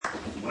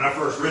When I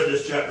first read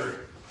this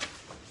chapter,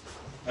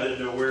 I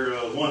didn't know where,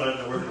 I didn't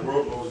know where the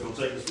world was going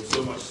to take us with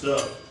so much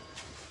stuff.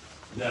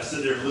 And I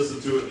sit there and listen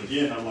to it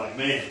again. I'm like,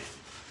 man,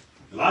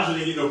 Elijah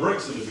didn't get no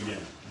breaks in the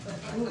beginning.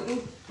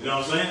 You know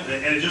what I'm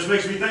saying? And it just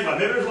makes me think, like,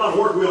 maybe there's a lot of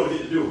work we ought to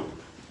get to doing.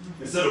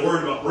 Instead of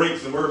worrying about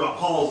breaks and worrying about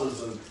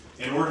pauses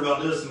and worrying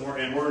about this and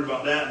worrying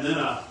about that. And then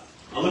I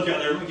look out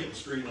there, let me get the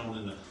screen on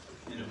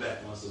in the back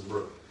unless it's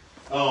broke.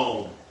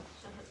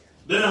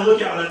 Then I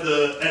look out at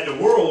the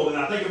world and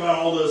I think about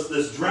all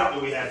this drought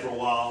that we had for a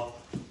while.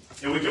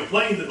 And we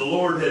complained that the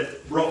Lord had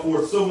brought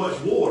forth so much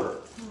water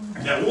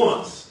at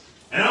once.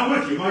 And I'm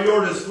with you. My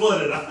yard is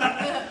flooded.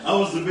 I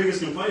was the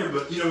biggest complainer.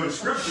 But, you know, in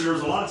Scripture, there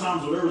was a lot of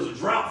times where there was a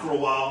drought for a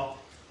while.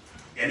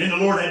 And then the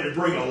Lord had to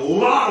bring a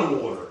lot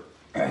of water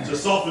to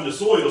soften the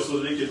soil so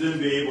that it could then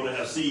be able to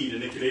have seed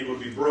and it could able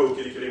to be broke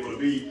and it could able to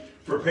be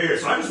prepared.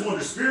 So I just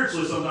wonder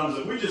spiritually sometimes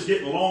if we just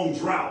get in long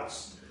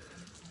droughts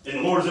and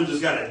the Lord's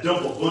just got to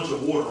dump a bunch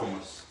of water on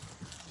us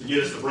to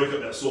get us to break up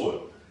that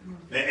soil.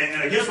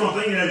 And I guess what I'm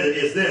thinking of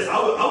is this. I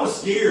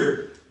was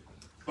scared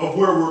of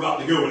where we're about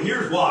to go. And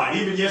here's why. And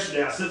even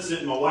yesterday, I sitting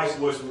in my wife's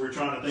voice and we were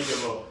trying to think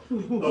of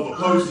a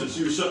post, and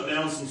she was shutting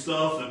down some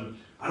stuff. And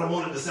I don't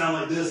want it to sound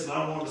like this, and I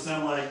don't want it to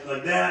sound like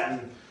that.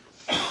 And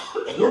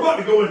we're about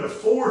to go into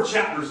 4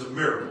 chapters of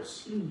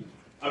miracles.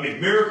 I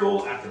mean,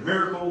 miracle after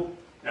miracle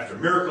after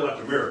miracle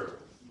after miracle.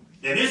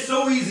 And it's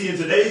so easy in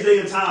today's day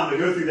and time to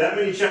go through that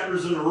many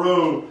chapters in a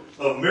row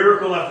of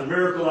miracle after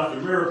miracle after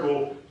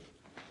miracle,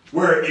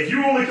 where if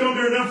you only come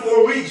during them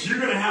 4 weeks, you're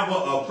going to have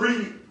a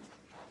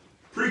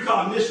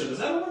precognition. Is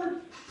that a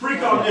word?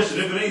 Precognition.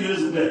 If it ain't, it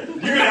isn't there. You're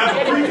going to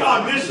have a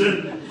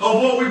precognition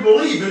of what we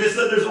believe. And it's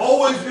that there's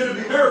always going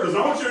to be miracles.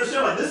 I want you to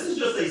understand, like, this is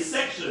just a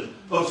section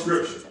of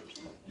Scripture.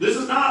 This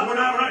is not, we're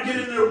not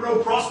getting into a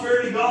real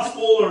prosperity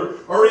gospel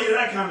or any of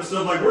that kind of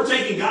stuff. Like, we're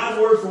taking God's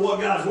word for what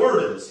God's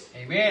word is.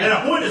 Amen. And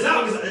I point this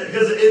out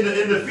because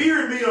in the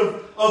fear in me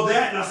of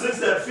that, and I sense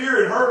that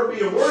fear and hurt of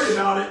me and worry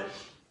about it,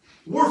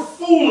 we're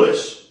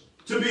foolish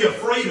to be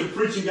afraid of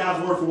preaching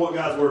God's word for what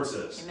God's word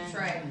says. That's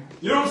right.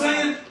 You know what I'm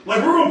saying? Like,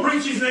 we're going to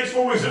preach these next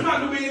 4 weeks. There's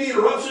not going to be any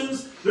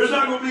interruptions. There's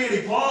not going to be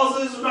any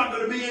pauses. There's not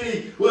going to be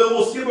any, well,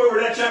 we'll skip over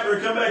that chapter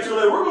and come back to it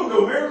later. We're going to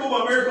go miracle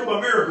by miracle by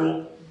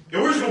miracle.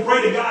 And we're just going to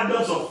pray that God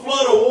dumps a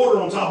flood of water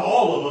on top of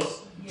all of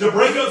us to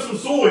break up some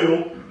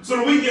soil so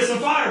that we can get some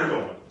fire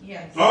going.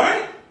 Yes. All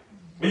right?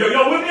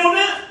 Y'all with me on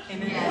that?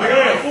 Amen. I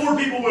got 4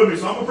 people with me,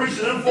 so I'm going to preach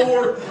to them 4.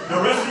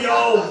 The rest of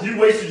y'all, you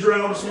wasted your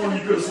hour this morning,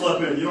 you could have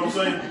slept in. You know what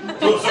I'm saying?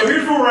 So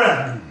here's where we're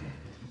at.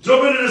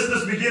 Jump into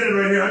this beginning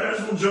right here. I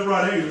just want to jump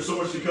right in. There's so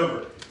much to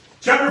cover.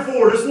 Chapter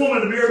 4, this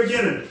woman, the very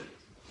beginning.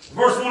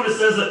 Verse 1, it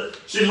says that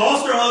she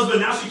lost her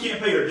husband, now she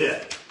can't pay her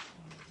debt.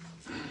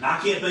 Now,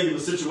 I can't think of a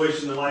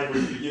situation in life where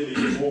you begin to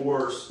get more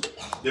worse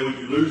than when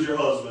you lose your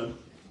husband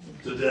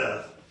to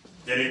death.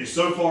 And then you're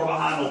so far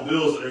behind on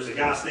bills that there's a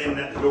guy standing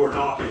at the door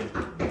knocking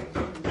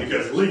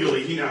because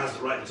legally he now has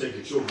the right to take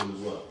your children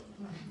as well.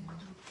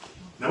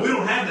 Now, we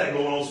don't have that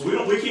going on, so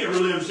we can't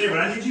really understand. But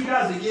I need you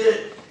guys to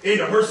get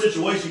into her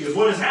situation because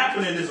what is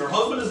happening is her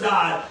husband has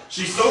died.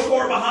 She's so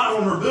far behind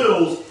on her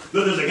bills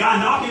that there's a guy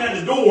knocking at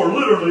the door,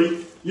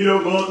 literally. You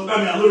know, well, I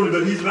mean, not literally,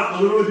 but he's about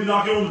to literally be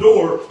knocking on the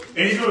door,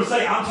 and he's going to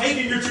say, I'm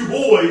taking your 2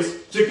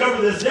 boys to cover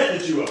this debt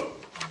that you owe.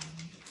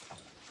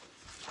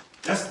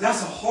 That's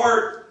a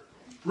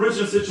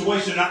heart-wrenching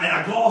situation, and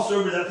I glossed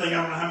over that thing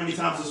I don't know how many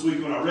times this week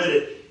when I read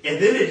it,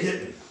 and then it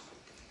hit me.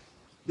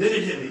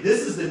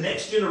 This is the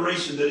next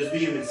generation that is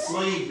being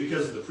enslaved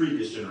because of the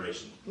previous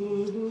generation.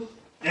 Mm-hmm.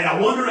 And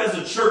I wonder as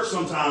a church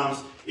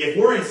sometimes, if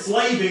we're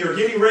enslaving or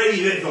getting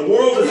ready, if the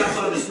world is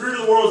outside, the spirit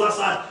of the world is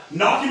outside,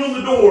 knocking on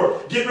the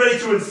door, getting ready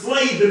to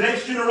enslave the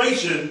next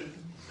generation,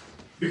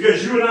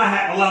 because you and I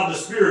have allowed the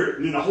Spirit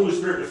and the Holy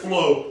Spirit to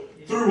flow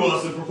through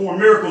us and perform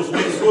miracles the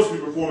way it's supposed to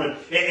be performing,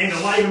 and to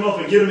light them up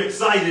and get them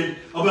excited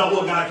about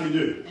what God can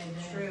do.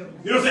 True.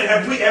 You know what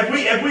I'm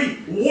saying? Have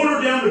we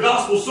watered down the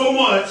gospel so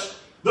much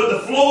that the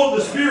flow of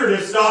the Spirit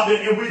has stopped,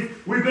 and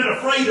we've been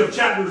afraid of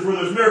chapters where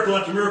there's miracle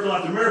after miracle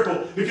after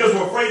miracle because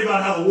we're afraid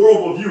about how the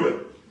world will view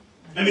it.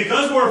 And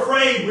because we're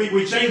afraid,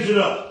 we change it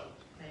up.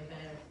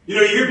 Amen. You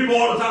know, you hear people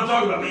all the time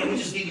talking about, man, we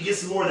just need to get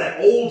some more of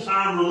that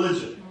old-time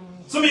religion.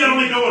 Some of y'all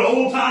don't even know what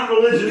old-time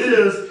religion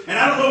is, and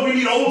I don't know if we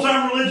need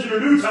old-time religion or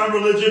new-time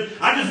religion.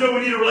 I just know we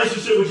need a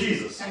relationship with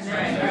Jesus. That's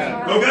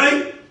right.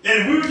 Okay? And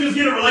if we would just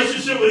get a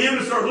relationship with Him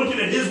and start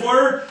looking at His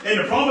Word and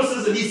the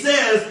promises that He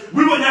says,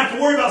 we wouldn't have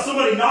to worry about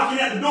somebody knocking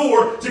at the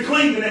door to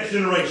claim the next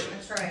generation.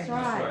 That's right. That's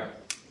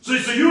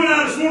right. So you and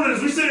I this morning,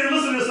 as we sit here and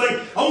listen to this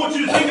thing, I want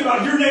you to think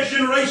about your next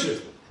generation.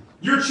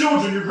 Your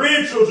children, your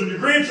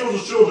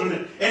grandchildren's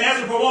children, and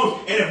as it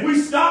prolongs. And if we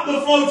stop the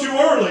flow too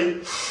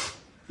early,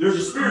 there's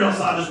a spirit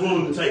outside that's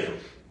willing to take them.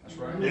 That's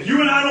right. If you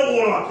and I don't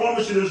want them, I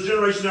promise you there's a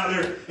generation out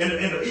there and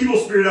the evil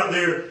spirit out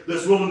there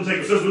that's willing to take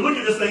them. So as we look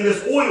at this thing,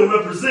 this oil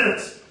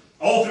represents,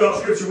 all throughout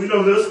Scripture we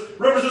know this,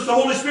 represents the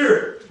Holy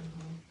Spirit.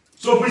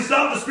 So if we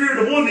stop the spirit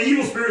of one, the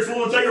evil spirit's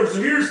willing to take over.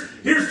 So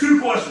here's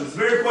 2 questions. The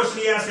very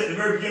question he asked at the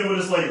very beginning with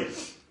this lady.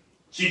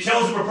 She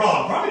tells him her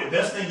problem. Probably the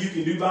best thing you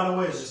can do, by the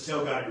way, is just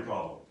tell God your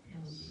problem.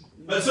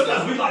 But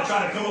sometimes we like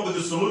try to come up with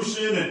a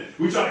solution, and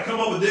we try to come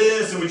up with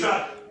this, and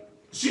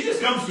she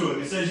just comes to him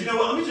and says, you know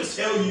what, let me just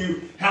tell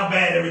you how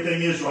bad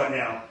everything is right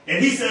now.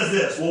 And he says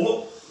this,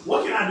 well,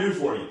 what can I do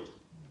for you?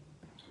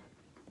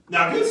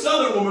 Now, a good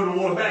Southern woman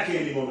will want to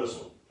backhand him on this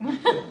one.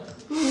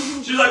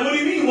 She's like, what do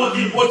you mean, what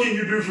can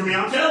you do for me?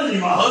 I'm telling you,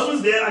 my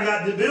husband's dead, I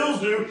got the bills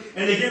due,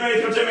 and they get ready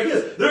to come take my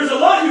kids. There's a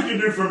lot you can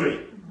do for me.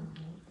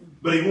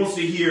 But he wants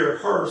to hear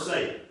her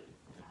say it.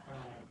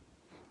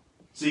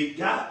 See,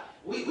 God,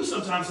 we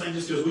sometimes think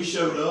just because we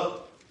showed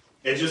up,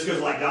 and just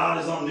because like God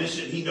is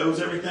omniscient, he knows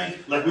everything,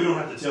 like we don't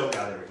have to tell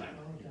God everything.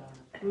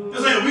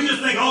 We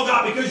just think, oh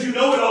God, because you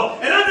know it all.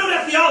 And I know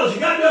that theology,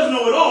 God does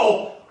know it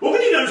all. But we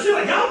need to understand,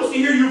 like, God wants to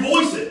hear you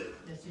voice it.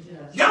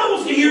 God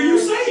wants to hear you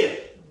say it.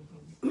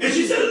 And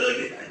she said,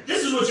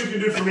 this is what you can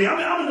do for me.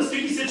 I'm in a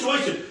sticky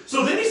situation.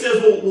 So then he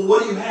says, well,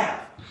 what do you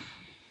have?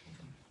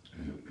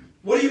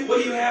 What do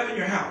you have in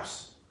your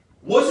house?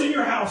 What's in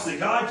your house that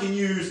God can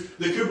use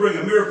that could bring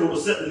a miracle to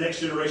set the next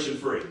generation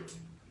free?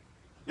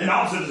 And the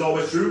opposite is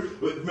always true.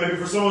 But maybe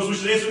for some of us we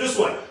should answer this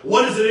way.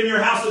 What is it in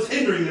your house that's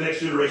hindering the next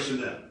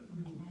generation then?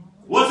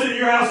 What's it in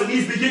your house that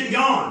needs to be getting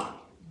gone?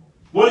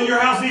 What in your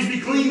house needs to be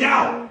cleaned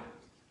out?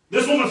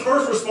 This woman's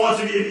first response,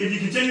 if you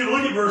continue to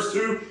look at verse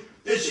 2,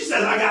 she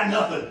says, I got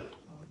nothing.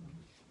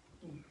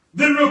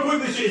 Then real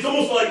quickly, it's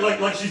almost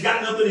like she's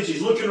got nothing and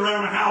she's looking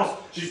around her house.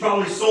 She's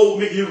probably sold,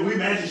 we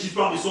imagine she's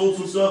probably sold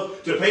some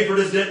stuff to pay for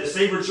this debt, to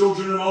save her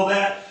children and all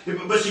that.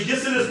 But she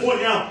gets to this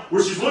point now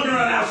where she's looking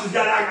around the house, she's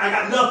got, I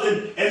got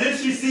nothing. And then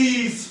she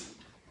sees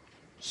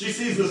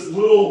this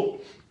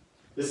little,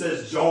 it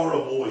says jar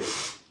of oil.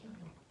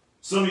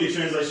 Some of your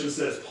translations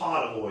says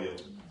pot of oil.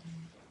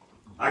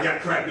 I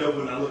got cracked up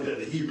when I looked at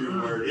the Hebrew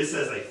word. It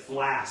says a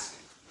flask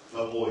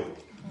of oil.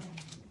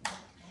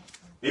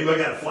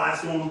 Anybody got a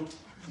flask on them?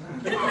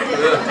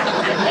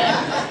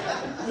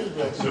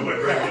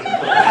 Somebody cracked it.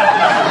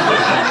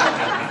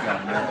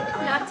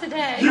 Not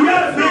today. You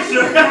got a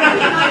picture.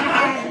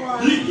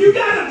 you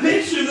got a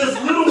picture this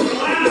little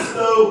flask,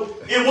 though.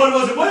 And what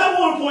I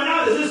want to point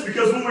out is this,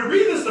 because when we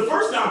read this the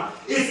first time,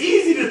 it's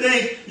easy to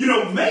think,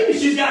 maybe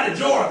she's got a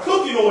jar of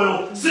cooking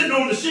oil sitting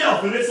on the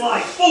shelf and it's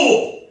like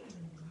full.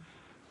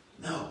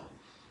 No.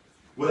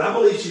 What I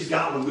believe she's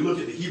got when we look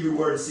at the Hebrew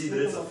word and see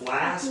that it's a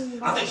flask,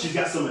 I think she's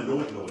got some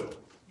anointing oil.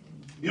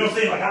 You know what I'm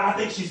saying? Like, I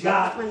think she's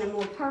got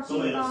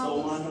somebody that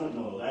sold my anointing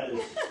oil. That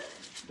is,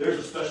 there's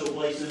a special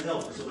place in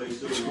hell for somebody who's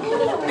still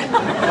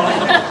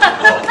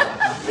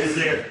is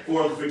there.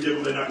 Or forgive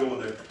them, they're not going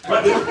there.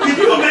 But could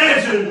you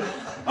imagine,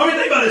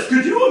 think about this.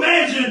 Could you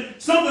imagine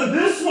something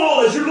this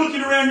small as you're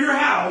looking around your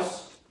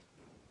house,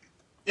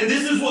 and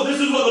this is what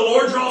the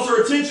Lord draws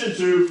her attention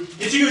to.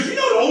 And she goes, the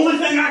only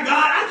thing I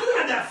got, I do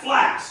have that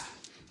flask.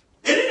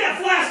 And in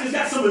that flask has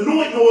got some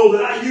anointing oil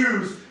that I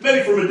use,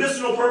 maybe for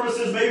medicinal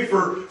purposes, maybe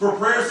for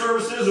prayer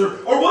services,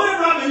 or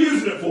whatever I've been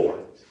using it for.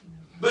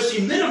 But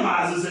she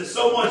minimizes it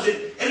so much, and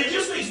it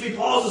just makes me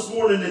pause this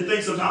morning and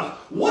think sometimes,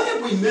 what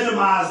have we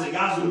minimized that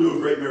God's going to do a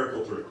great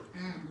miracle through?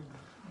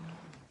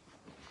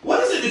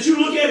 What is it that you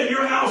look at in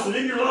your house and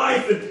in your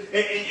life,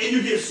 and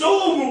you get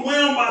so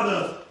overwhelmed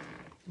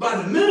by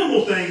the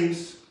minimal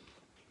things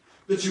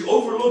that you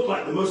overlook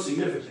like the most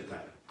significant thing?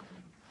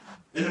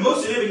 And the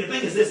most significant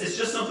thing is this. It's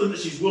just something that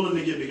she's willing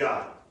to give to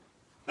God.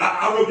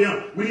 I wrote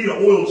down, we need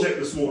an oil check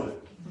this morning.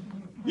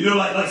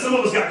 Like some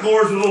of us got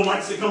cars with little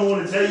lights that come on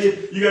and tell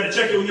you got to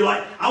check it when you're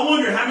like, I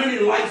wonder how many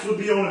lights would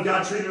be on if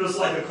God treated us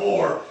like a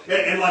car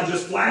and like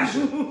just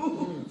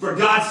flashing. For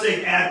God's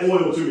sake, add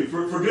oil to me.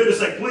 For goodness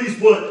sake, please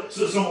put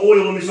some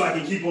oil on me so I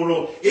can keep on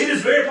rolling. It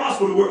is very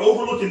possible that we're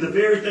overlooking the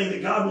very thing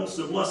that God wants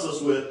to bless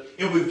us with,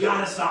 and we've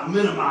got to stop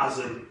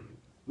minimizing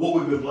what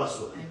we've been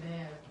blessed with.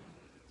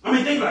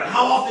 Amen. Think about it.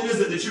 How often is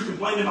it that you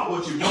complain about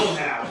what you don't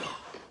have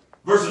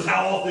versus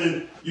how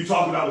often you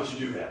talk about what you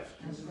do have?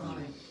 That's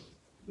right.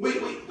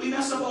 We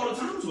mess up all the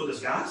times with this,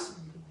 guys.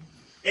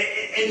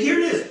 And here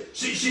it is.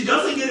 She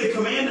doesn't get a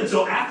command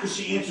until after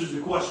she answers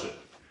the question.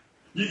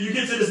 You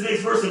get to this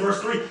next verse, in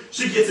verse 3,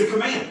 she gets a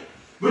command.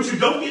 But you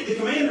don't get the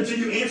command until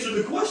you answer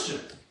the question.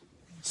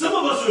 Some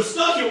of us are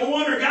stuck and we're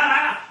wondering,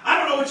 God, I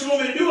don't know what you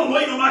want me to do. I'm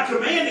waiting on my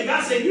command. And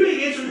God said, you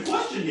ain't answered the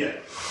question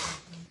yet.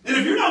 And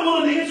if you're not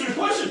willing to answer the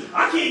question,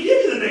 I can't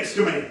give you the next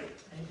command.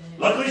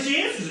 Luckily,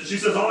 she answers it. She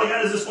says, all I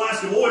got is this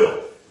flask of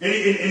oil. And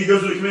he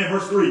goes to the command,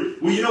 verse 3.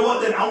 Well, you know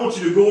what? Then I want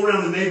you to go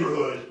around the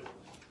neighborhood.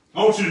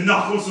 I want you to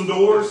knock on some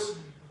doors.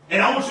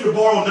 And I want you to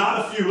borrow not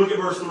a few. Look at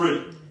verse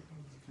 3.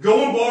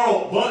 Go and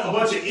borrow a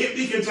bunch of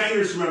empty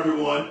containers from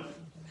everyone,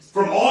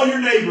 from all your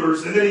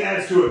neighbors, and then he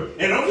adds to it.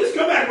 And don't just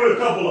come back with a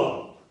couple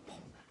of them.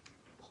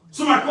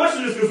 So my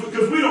question is,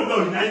 because we don't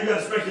know, now you've got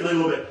to speculate a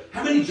little bit.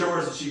 How many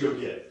jars did she go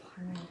get?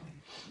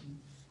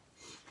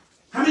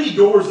 How many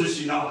doors did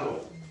she knock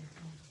on?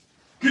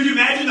 Could you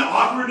imagine the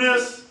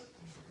awkwardness?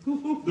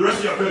 The rest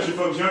of y'all country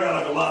folks, y'all got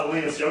like a lot of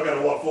land, so y'all got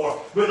to walk far.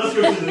 But let's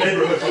go to the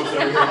neighborhood folks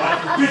over here,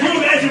 right? Could you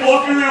imagine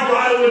walking around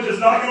Bridlewood just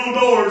knocking on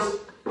doors?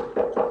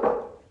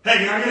 Hey,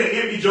 can I get an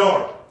empty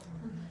jar?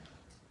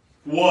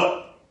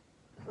 What?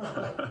 I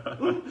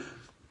don't know.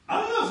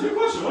 It's a good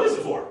question. What is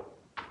it for?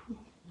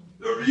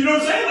 You know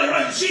what I'm saying?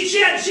 Like,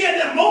 she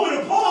had that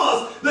moment of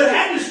pause that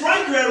had to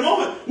strike her at a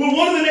moment when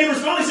one of the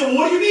neighbors finally said, well,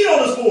 what do you need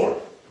all this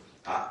for?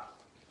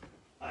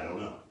 I don't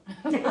know.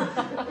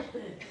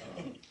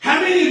 How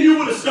many of you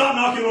would have stopped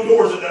knocking on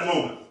doors at that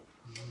moment?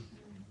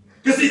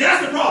 Because see,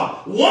 that's the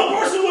problem. One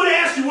person would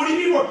have asked you, what do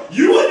you need for?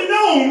 You wouldn't have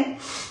known,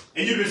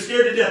 and you'd have been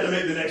scared to death to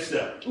make the next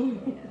step.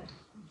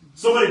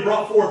 Somebody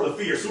brought forth a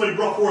fear. Somebody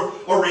brought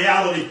forth a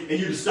reality, and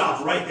you'd have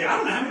stopped right there. I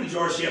don't know how many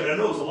jars she had, but I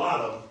know it was a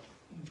lot of them.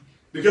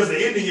 Because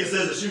the ending, it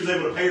says that she was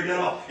able to pay her debt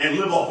off and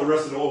live off the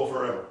rest of the oil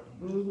forever.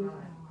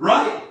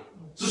 Right?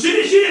 So she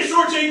didn't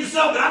shortchange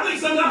herself, but I think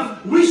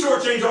sometimes we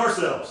shortchange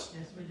ourselves.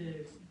 Yes, we do.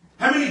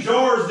 How many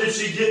jars did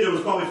she get that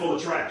was probably full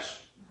of trash?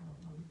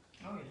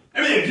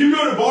 I mean, if you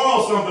go to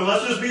borrow something,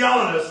 let's just be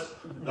honest.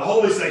 The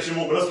holy section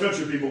won't, but us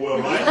country people will,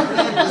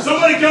 right?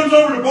 Somebody comes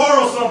over to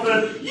borrow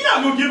something, you're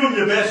not going to give them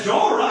your best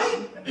jar,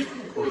 right? You're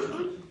going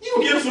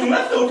to give them some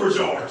leftover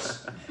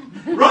jars.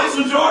 Right?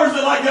 Some jars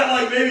that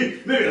got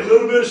maybe a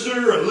little bit of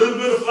sugar, a little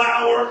bit of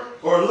flour,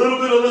 or a little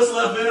bit of this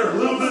left in it, or a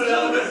little bit of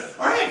that left in it.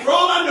 All right, for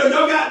all I know,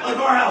 y'all got, like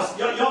our house,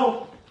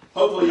 y'all,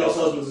 hopefully y'all's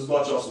husbands has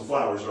bought y'all some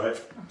flowers, right?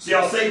 So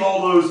y'all save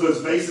all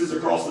those vases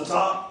across the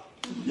top.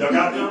 Y'all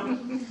got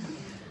them?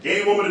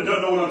 Any woman that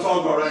doesn't know what I'm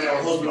talking about right now,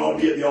 her husband ought to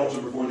be at the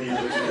altar before the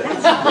end of the day.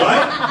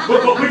 Right?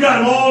 But we got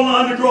them all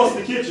lined across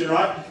the kitchen,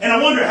 right? And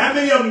I wonder how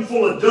many of them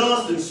full of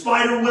dust and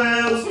spider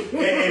webs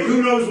and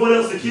who knows what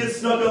else the kids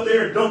snuck up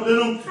there and dumped in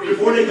them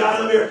before they got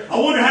up there. I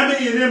wonder how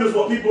many of them is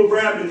what people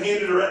grabbed and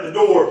handed her at the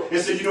door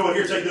and said, you know what,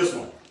 here, take this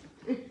one.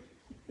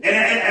 And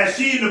as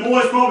she and the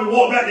boys probably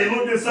walked back, they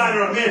looked inside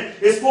and went, man,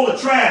 it's full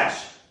of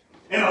trash.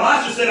 And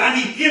Elisha said, I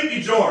need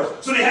empty jars.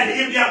 So they had to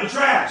empty out the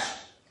trash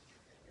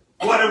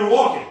while they were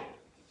walking.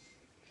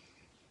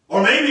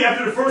 Or maybe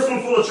after the first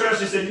one full of trash,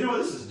 they said, you know what,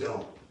 this is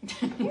dumb.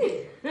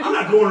 I'm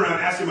not going around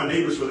asking my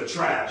neighbors for the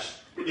trash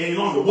any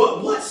longer.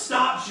 What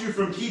stops you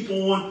from keep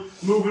on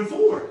moving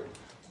forward?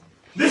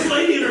 This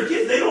lady and her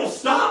kids, they don't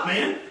stop,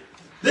 man.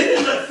 They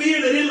didn't let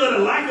fear, they didn't let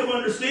a lack of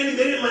understanding,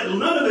 they didn't let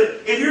none of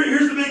it. And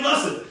here's the big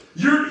lesson.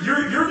 Your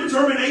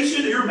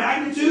determination, your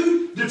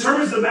magnitude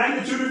determines the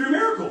magnitude of your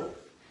miracle.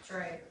 That's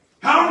right.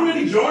 However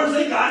many jars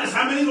they got is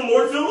how many the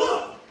Lord filled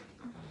up.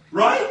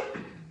 Right?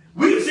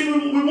 We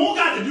won't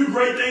got to do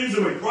great things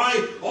and we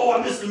cry, oh,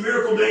 I missed the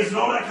miracle days and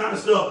all that kind of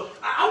stuff.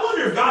 I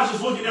wonder if God's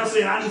just looking down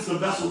saying, I need some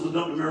vessels to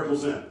dump the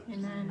miracles in.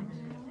 Amen.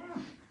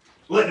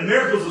 Let the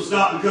miracles have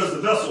stopped because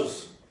the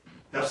vessels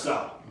have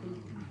stopped.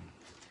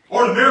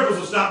 Or the miracles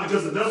have stopped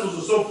because the vessels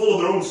are so full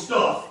of their own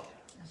stuff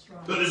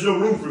that there's no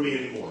room for me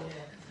anymore.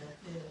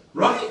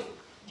 Right?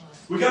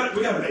 We got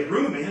to make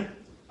room, man.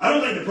 I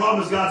don't think the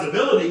problem is God's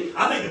ability.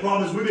 I think the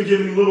problem is we've been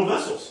giving little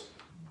vessels.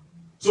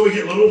 So we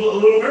get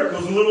little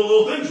miracles and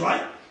little things,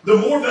 right? The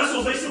more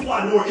vessels they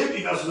supply, the more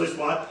empty vessels they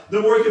supply, the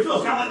more it can fill.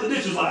 It's kind of like the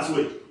ditches last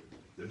week.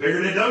 The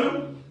bigger they dug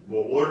them,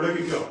 more water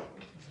they could go.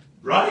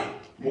 Right?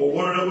 More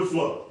water that would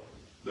flow.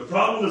 The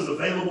problem is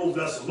available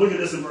vessels. Look at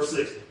this in verse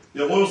 6.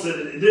 The oil said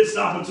it didn't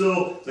stop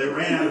until they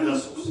ran out of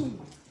vessels.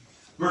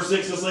 Verse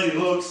 6, this lady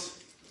looks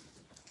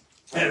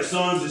at her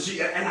sons,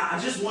 and I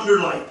just wonder,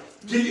 like,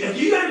 have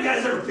you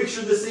guys ever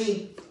pictured this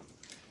scene?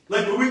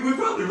 Like, we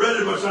probably read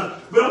it a bunch of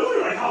times, but I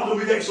wonder, like, how often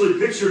we've actually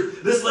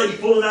pictured this lady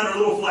pulling out her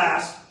little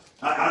flask.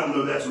 I don't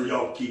know if that's where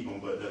y'all keep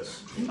them, but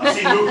that's,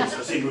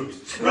 I've seen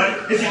movies, right?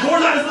 And she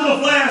pours out this little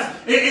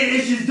flask,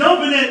 and she's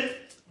dumping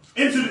it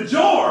into the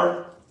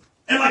jar,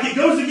 and like it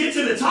goes to get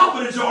to the top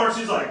of the jar, and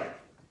she's like,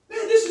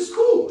 man, this is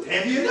cool.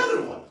 Hand me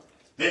another one.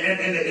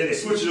 And they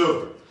switch it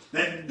over.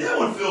 That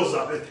one fills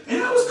up, and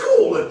that was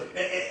cool,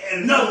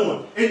 and another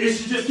one. And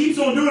she just keeps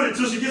on doing it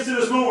until she gets to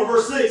this moment,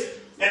 verse 6.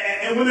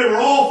 And when they were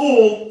all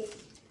full,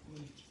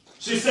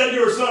 she said to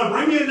her son,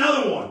 bring me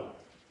another one.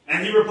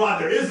 And he replied,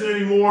 there isn't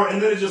any more.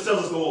 And then it just tells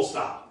us the oil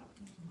stopped.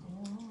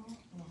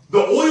 The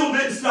oil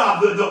didn't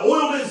stop. The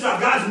oil didn't stop.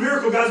 God's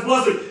miracle, God's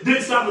blessing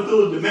didn't stop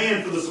until the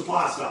demand for the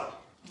supply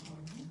stopped.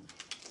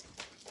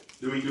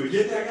 Do we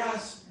get that,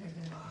 guys?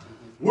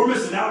 We're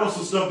missing out on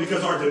some stuff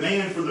because our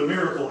demand for the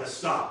miracle has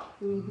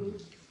stopped.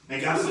 And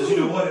God says, you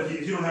know what?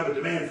 If you don't have a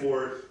demand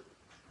for it,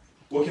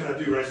 what can I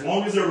do, right? As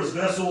long as there was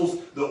vessels,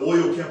 the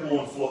oil kept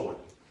on flowing.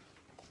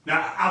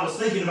 Now, I was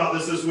thinking about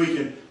this week,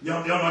 and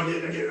y'all know I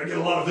get a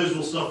lot of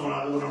visual stuff when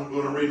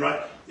I'm reading,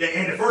 right?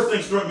 And the first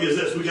thing struck me is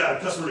this. We got a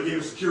customer that gave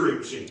us a Keurig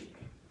machine.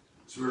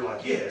 So we were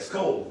like, yeah, it's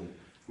cold. And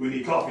we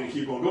need coffee to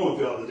keep on going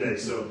throughout the day.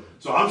 So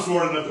I'm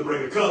smart enough to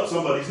bring a cup.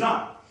 Somebody's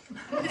not.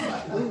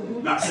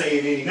 Not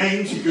saying any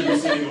names. She could be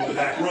sitting on the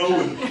back row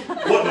and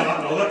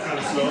whatnot and all that kind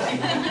of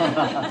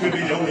stuff. Could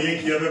be the only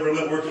Yankee I've ever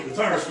let work at the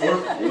tire store.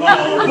 But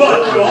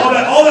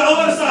all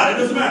that aside, it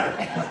doesn't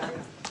matter.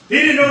 He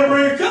didn't know to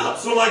bring a cup.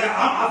 So like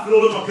I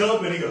filled up my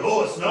cup and he goes,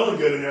 oh, it's smelling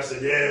good in there. I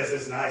said, yes,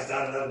 it's nice.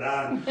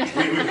 And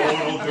we're going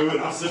on through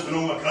it. I'm sipping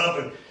on my cup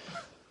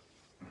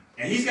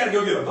and he's got to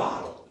go get a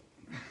bottle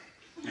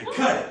and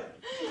cut it.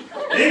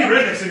 Any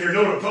rednecks in here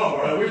know what I'm talking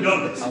about, right? We've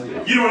done this.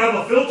 You don't have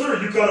a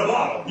filter, you cut a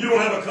bottle. You don't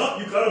have a cup,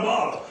 you cut a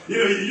bottle.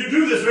 You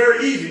do this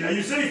very easy. Now,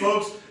 you city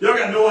folks, y'all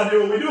got no idea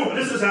what we're doing, but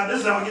this is how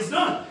it gets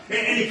done.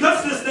 And he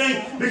cuts this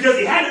thing because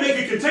he had to make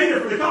a container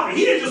for the coffee.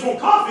 He didn't just want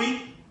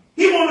coffee,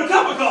 he wanted a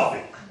cup of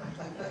coffee.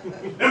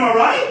 Am I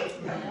right?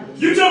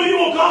 You tell me you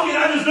want coffee and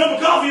I just dump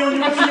a coffee on you,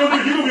 what you going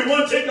to do? You're going to be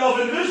one ticked off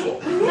individual.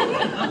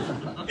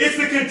 It's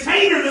the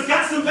container that's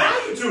got some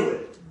value to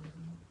it.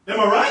 Am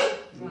I right?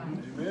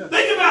 Amen.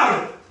 Think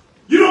about it.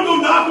 You don't go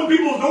knock on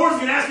people's doors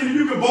and asking if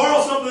you can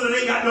borrow something that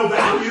ain't got no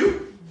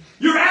value.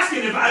 You're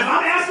asking if I'm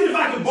asking if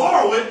I can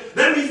borrow it,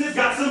 that means it's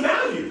got some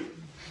value.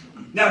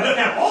 Now, it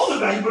doesn't have all the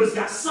value, but it's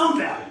got some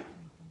value.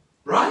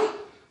 Right?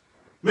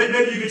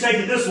 Maybe you could take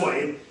it this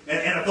way,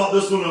 and I thought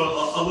this one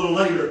a little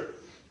later.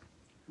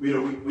 We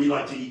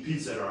like to eat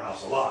pizza at our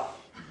house a lot.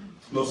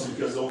 Mostly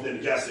because the only thing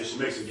the gas station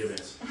makes it give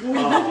us.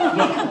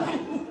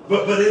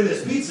 But in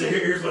this pizza,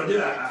 here's what I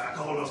did. I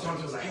called her and I was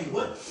talking to her. I was like, hey,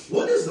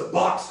 what does the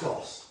box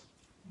cost?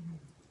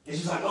 And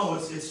she's like, oh,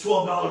 it's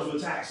 $12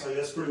 with tax. Like,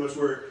 that's pretty much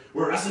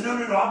where I said, no,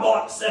 I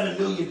bought 7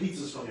 million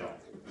pizzas from y'all.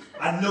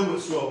 I know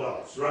it's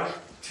 $12, right?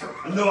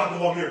 I know I can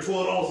walk here at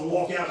 $12 and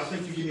walk out, and I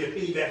think you give me a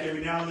penny back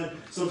every now and then.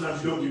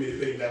 Sometimes you don't give me the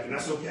penny back, and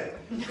that's okay.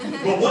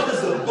 But what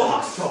does the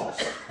box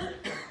cost?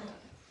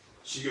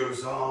 She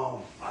goes, I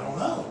don't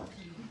know.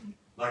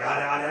 Like,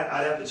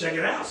 I'd have to check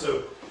it out.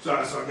 So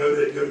I go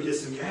to get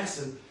some gas,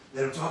 and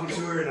then I'm talking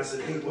to her, and I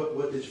said, hey,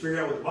 what did you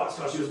figure out what the box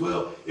cost? She goes,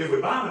 well, if we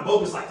buy them in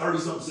bulk, it's like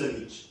 30-something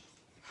cents each.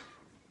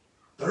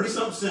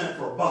 30-something cents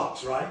for a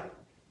box, right?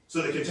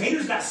 So the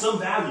container's got some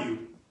value,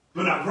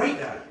 but not great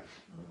value.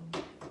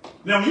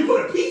 Now, when you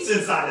put a pizza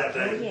inside that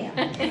thing,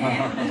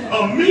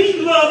 a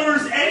meat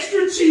lover's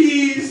extra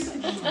cheese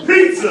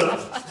pizza,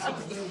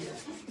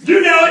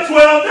 you're now at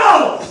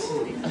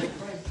 $12.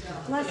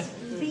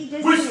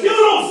 Which still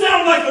don't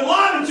sound like a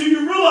lot until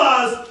you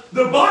realize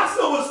the box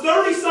that was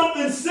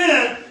 30-something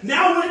cent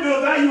now went to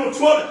a value of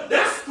 $12.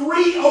 That's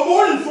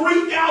more than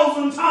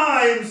 3,000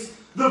 times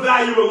the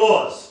value it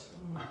was.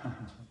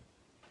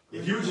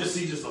 If you would just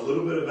see just a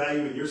little bit of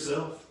value in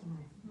yourself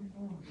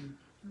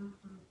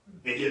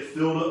and get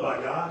filled up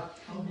by God,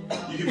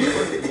 you can be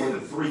worth more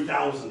than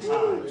 3,000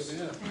 times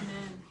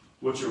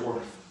what you're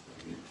worth.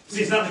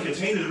 See, it's not the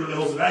container that really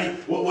holds the value.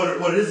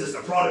 What it is the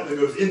product that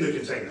goes in the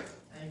container.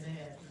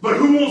 But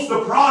who wants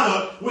the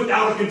product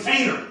without a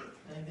container?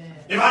 Amen.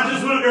 If I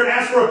just went up there and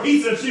asked for a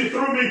pizza and she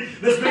threw me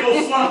this big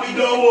old sloppy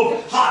dough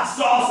of hot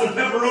sauce and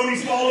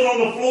pepperonis falling on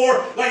the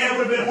floor, like that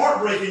would have been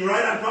heartbreaking,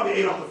 right? I'd probably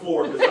ate off the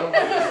floor.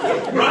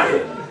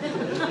 Right?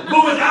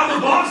 But without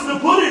the box to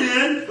put it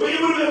in, we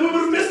would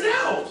have missed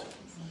out.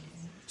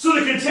 So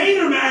the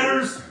container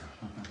matters,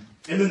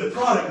 and then the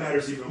product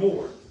matters even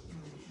more.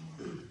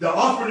 The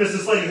awkwardness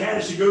this lady had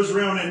is she goes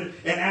around and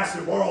asks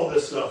to borrow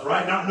this stuff,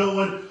 right? Not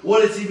knowing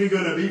what it's even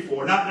going to be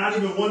for. Not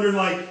even wondering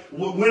like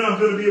when I'm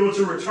going to be able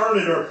to return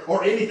it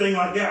or anything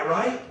like that,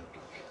 right?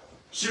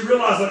 She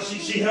realized like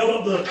she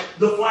held up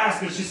the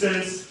flask and she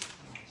says,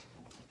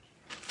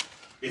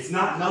 it's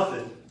not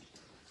nothing,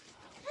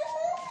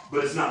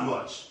 but it's not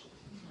much.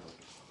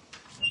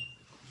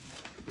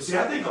 But see,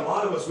 I think a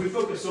lot of us, we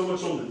focus so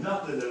much on the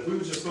nothing that if we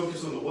would just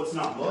focus on the what's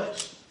not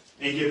much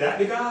and give that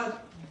to God,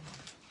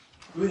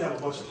 we'd have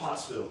a bunch of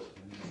pots filled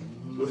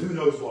with who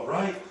knows what,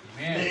 right?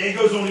 And it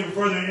goes on even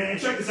further. And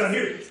check this out.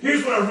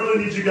 Here's what I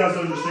really need you guys to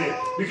understand.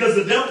 Because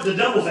the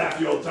devil's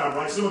after you all the time,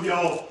 right? Some of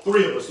y'all,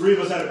 three of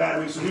us had a bad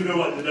week, so we know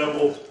what the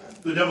devil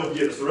can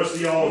get us. The rest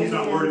of y'all, he's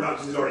not worried about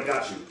because he's already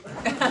got you.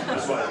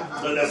 That's why.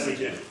 Let that sink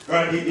in.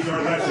 Right? He's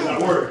already got you. He's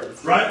not worried.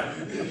 Right?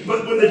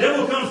 But when the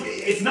devil comes,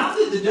 it's not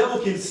that the devil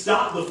can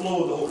stop the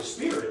flow of the Holy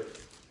Spirit,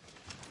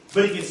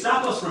 but he can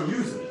stop us from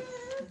using it.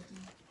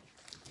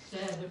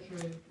 Sad but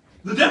true.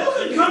 The devil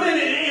could come in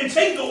and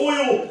take the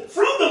oil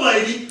from the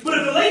lady, but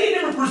if the lady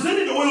never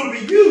presented the oil to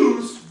be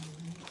used,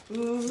 there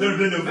would have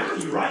been no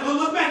value, right?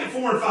 Look back at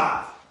 4 and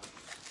 5.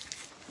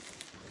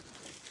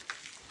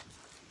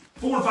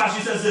 4 and 5,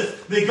 she says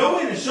this, they go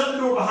in and shut the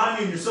door behind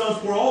you and your sons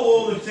pour all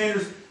oil in the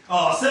containers,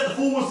 set the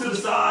full ones to the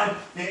side,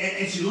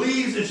 and she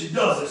leaves and she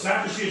does it. So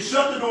after she had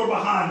shut the door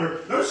behind her,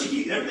 notice she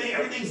keeps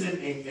everything's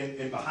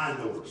in behind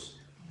doors.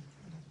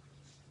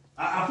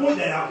 I point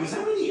that out because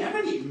how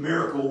many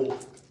miracle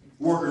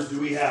workers do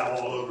we have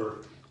all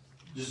over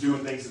just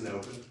doing things in the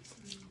open?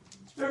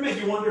 Ever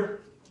make you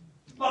wonder?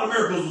 A lot of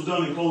miracles was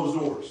done in closed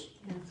doors.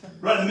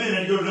 Right, the men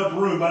had to go to the upper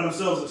room by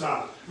themselves at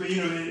times. But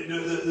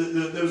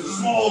there was a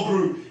small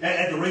group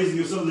at the raising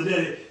of some of the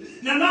dead.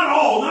 Now, not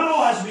all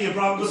has to be a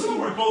problem, but some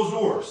were in closed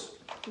doors.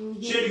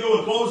 She had to go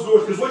in closed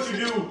doors because what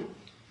you do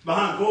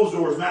behind closed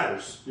doors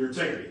matters. Your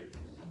integrity.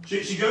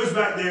 She goes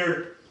back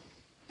there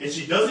and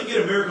she doesn't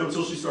get a miracle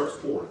until she starts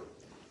pouring.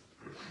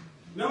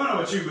 No, I don't know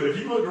about you, but if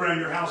you look around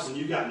your house and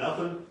you've got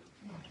nothing,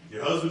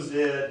 your husband's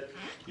dead,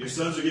 your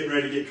sons are getting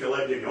ready to get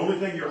collected, the only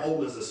thing you're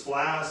holding is this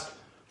flask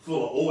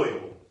full of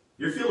oil,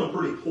 you're feeling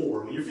pretty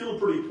poor. When you're feeling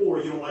pretty poor,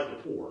 you don't like to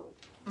pour.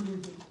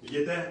 You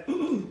get that?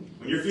 When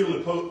you're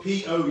feeling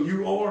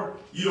P-O-U-R,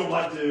 you don't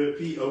like to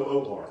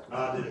P-O-O-R.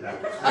 I did it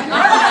backwards.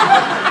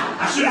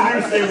 I should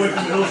have stay away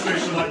from the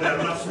illustration like that.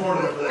 I'm not smart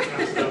enough for that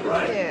kind of stuff,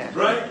 right? Yeah.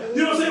 Right?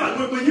 You know what I'm saying?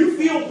 Like when you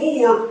feel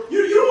poor,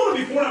 you don't want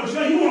to be poor out of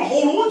God. You want to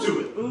hold on to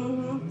it.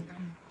 Mm-hmm.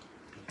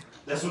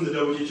 That's when the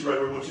devil gets you right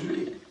where he wants you to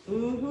be.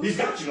 He's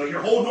got you. Like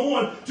you're holding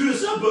on to the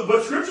stuff.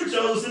 But Scripture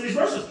tells us in these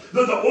verses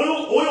that the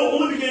oil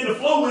only began to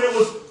flow when it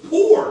was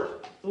poured.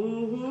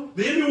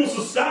 The enemy wants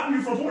to stop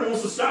you from pouring. He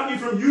wants to stop you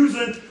from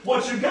using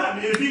what you got.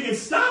 And if he can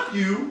stop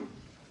you,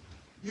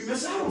 you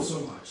miss out on so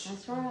much.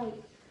 That's right.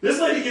 This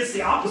lady gets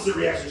the opposite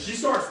reaction. She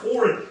starts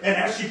pouring, and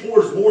as she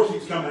pours, more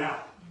keeps coming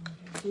out.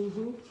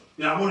 You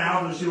know, I went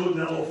out and she looked at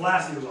that little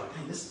flask and was like,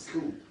 hey, this is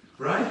cool,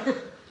 right?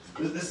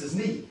 This is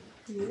neat.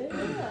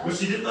 Yeah. But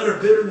she didn't let her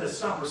bitterness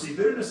stop her. See,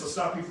 bitterness will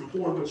stop you from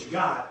pouring what you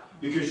got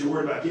because you're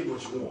worried about getting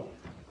what you want.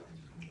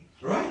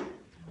 Right?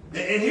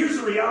 And here's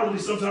the reality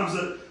sometimes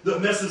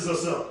that messes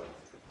us up.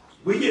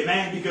 We get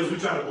mad because we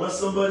try to bless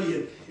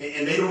somebody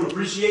and they don't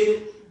appreciate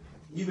it.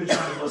 You've been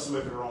trying to bless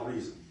somebody for the wrong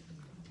reason.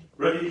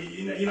 Right?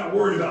 You're not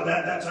worried about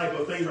that type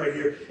of thing right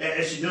here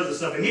as she does this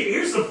stuff. And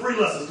here's some free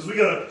lessons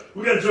because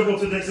we gotta jump on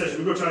to the next session.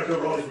 We're going to try to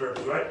cover all these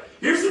miracles, right?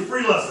 Here's some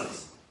free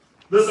lessons.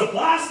 The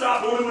supply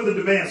stopped only when the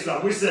demand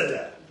stopped. We said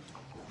that.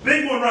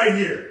 Big one right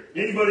here.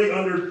 Anybody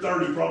under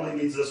 30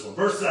 probably needs this one.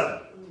 Verse 7.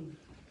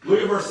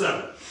 Look at verse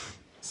 7.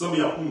 Some of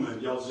y'all,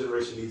 man, y'all's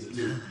generation needs it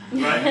too.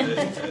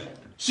 Right?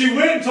 She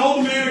went and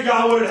told the man of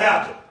God what had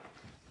happened.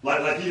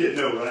 Like he didn't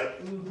know, right?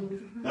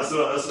 That's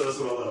what I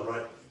love,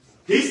 right?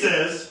 He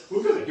says,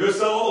 well, good. Go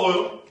sell all the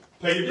oil,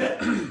 pay your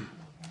debt.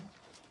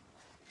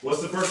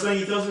 What's the first thing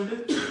he tells her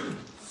to do?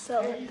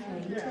 Sell it.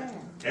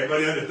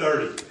 Everybody under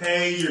 30,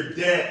 pay your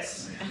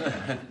debts.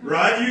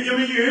 Right? You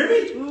hear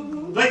me?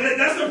 Like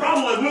that's the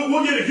problem. Like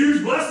we'll get a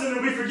huge blessing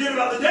and we forget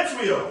about the debts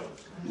we owe.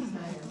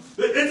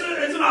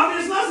 It's an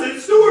obvious lesson.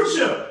 It's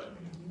stewardship.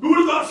 Who would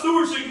have thought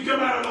stewardship could come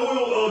out of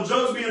oil,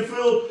 jugs being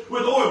filled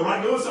with oil,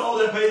 right? Go and sell all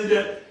that, pay the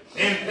debt.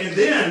 And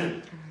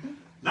then,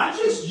 not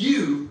just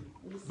you,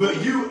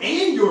 but you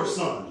and your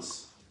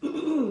sons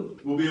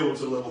will be able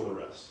to live on the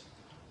rest.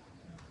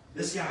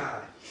 This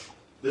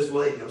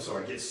lady,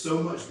 gets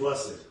so much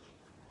blessing.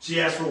 She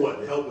asked for what?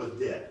 To help with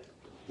debt.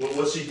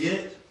 What's she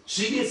get?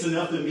 She gets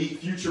enough to meet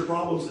future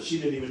problems that she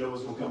didn't even know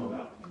was going to come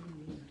about.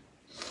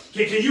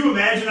 Can you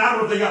imagine? I don't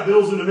know if they got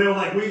bills in the mail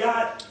like we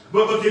got,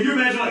 but can you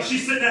imagine like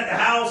she's sitting at the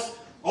house,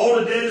 all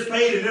the debt is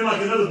paid, and then like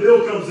another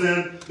bill comes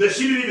in that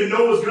she didn't even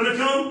know was going to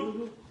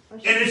come?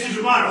 And then she's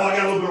reminded, I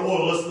got a little bit of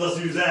oil, let's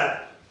use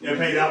that and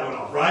pay that one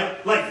off, right?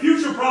 Like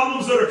future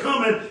problems that are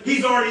coming,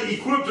 he's already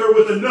equipped her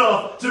with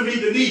enough to meet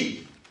the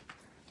need.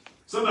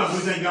 Sometimes we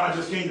think God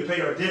just came to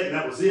pay our debt and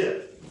that was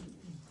it.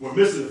 We're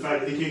missing the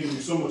fact that he came to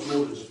do so much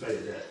more than just pay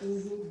a debt.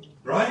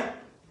 Right?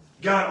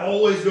 God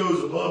always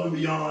goes above and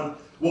beyond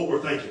what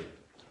we're thinking.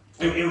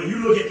 And when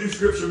you look at through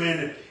Scripture,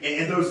 man,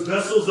 and those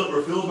vessels that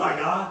were filled by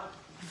God,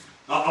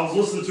 I was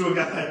listening to a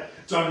guy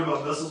talking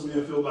about vessels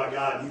being filled by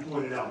God, and he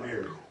pointed out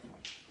Mary.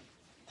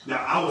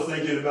 Now, I was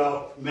thinking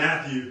about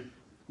Matthew,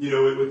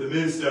 with the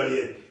men's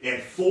study,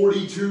 and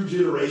 42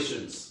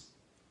 generations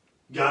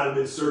God had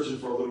been searching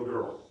for a little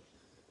girl.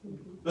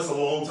 That's a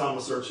long time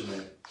of searching,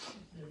 man.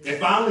 And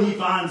finally he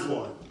finds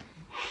one.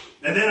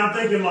 And then I'm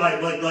thinking like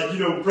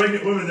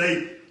pregnant women,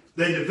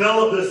 they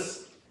develop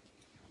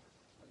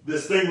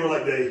this thing where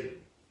like they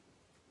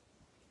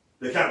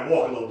kind of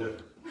walk a little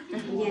different.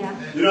 Yeah.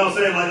 You know what I'm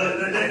saying?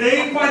 Like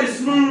they ain't quite as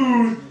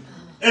smooth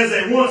as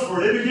they once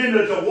were. They begin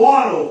to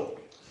waddle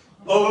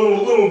a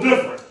little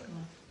different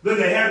than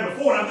they had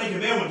before. And I'm thinking,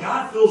 man, when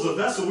God fills a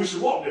vessel, we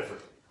should walk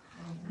different.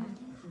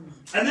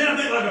 And then I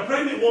think like a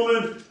pregnant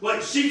woman,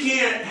 like she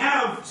can't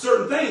have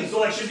certain things.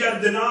 So like she's got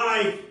to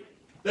deny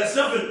that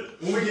stuff. And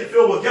when we get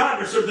filled with God,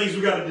 there's certain things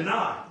we got to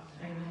deny.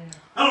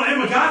 I don't know, and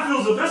when God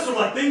fills a vessel,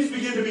 like things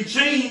begin to be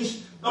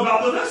changed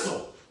about the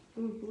vessel.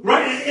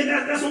 Right? And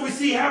that's what we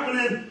see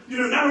happening,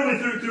 not only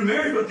through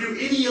Mary, but through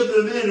any of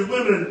the men and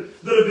women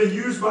that have been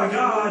used by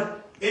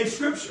God in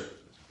Scripture.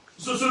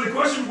 So the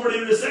question for the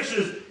end of this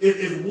section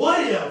is what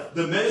if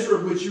the measure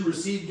of which you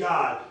received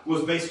God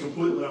was based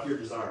completely off your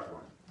desire for Him?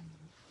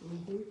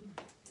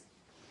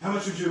 How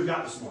much would you have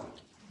got this morning?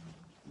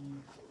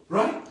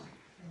 Right?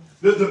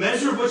 The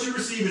measure of what you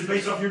receive is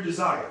based off your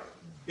desire.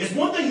 It's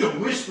one thing to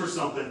wish for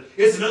something.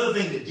 It's another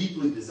thing to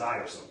deeply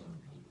desire something.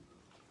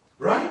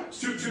 Right? It's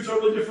two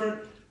totally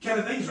different kind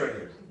of things right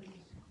here.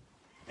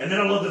 And then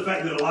I love the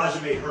fact that Elijah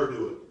made her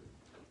do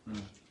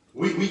it.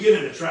 We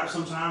get in a trap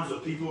sometimes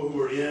with people who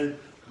are in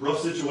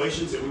rough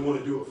situations and we want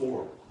to do it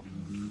for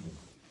them.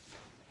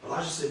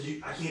 Elijah said,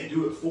 I can't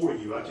do it for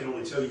you. I can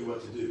only tell you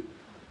what to do.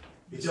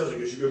 He tells you,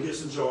 you go get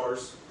some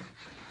jars,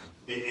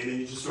 and then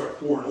you just start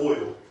pouring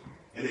oil,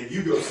 and then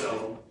you go sell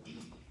them,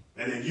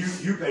 and then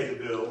you pay the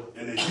bill,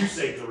 and then you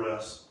save the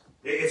rest.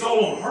 It's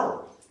all on her.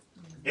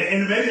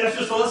 And maybe that's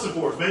just a lesson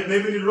for us.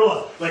 Maybe we need to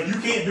realize, like, you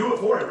can't do it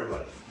for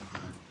everybody.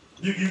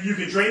 You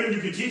can train them, you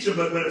can teach them,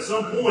 but at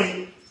some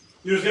point,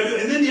 you just got to do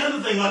it. And then the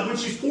other thing, like when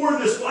she's pouring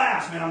this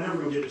flask, man, I'm never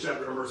going to get to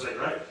chapter number 8,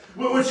 right?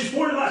 When she's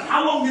pouring the flask,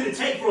 how long did it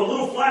take for a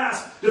little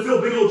flask to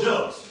fill big old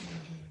jugs?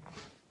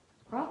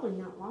 Probably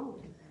not long.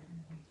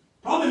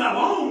 Probably not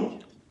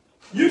long.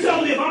 You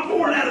tell me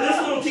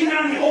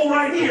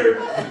right here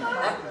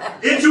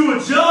into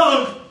a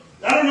jug.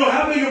 I don't know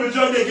how big of a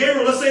jug they gave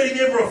her. Let's say they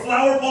gave her a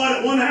flower pot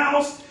at one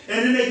house, and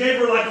then they gave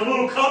her like a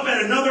little cup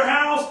at another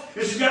house,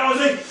 and she's got all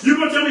this thing. You're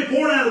going to tell me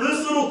pouring out of this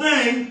little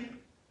thing,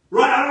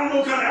 right? I don't know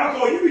what kind of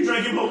alcohol you be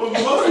drinking, but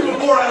most people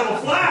pour out of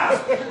a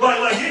flask.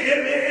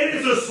 It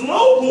is a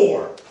slow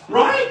pour,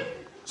 right?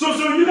 So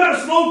you got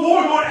a slow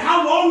pour going.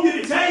 How long did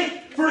it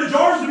take for the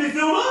jars to be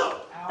filled up?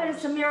 But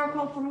it's a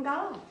miracle from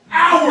God.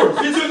 Hours.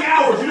 It took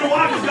hours. You know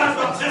why? Because God's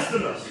not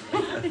testing us.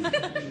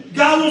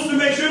 God wants to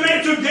make sure. Man,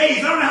 it took days.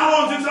 I don't know how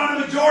long it took out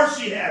of the jars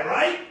she had,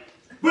 right?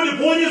 But the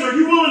point is, are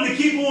you willing to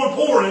keep on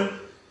pouring,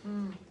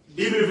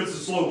 even if it's a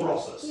slow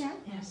process? Yeah.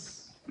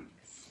 Yes.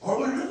 Are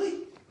we really?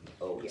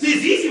 Oh, yeah. See,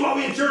 it's easy while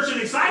we're in church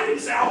and excited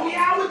to say, oh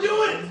yeah, I would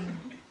do it.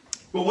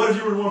 But what if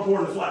you were the one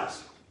pouring the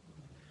flask?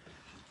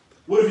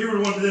 What if you were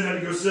the one that then had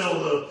to go sell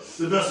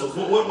the vessels?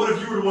 What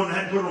if you were the one that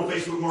had to put it on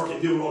Facebook Market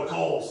and deal with all the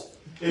calls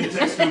and the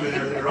text coming and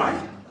everything,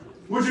 right?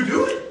 Would you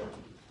do it?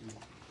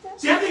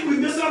 See, I think we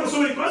miss out on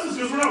so many questions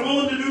because we're not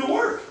willing to do the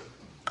work.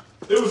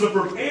 It was a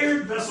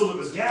prepared vessel that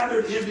was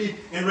gathered, emptied,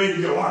 and ready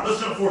to go. All right, let's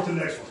jump forth to the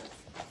next one.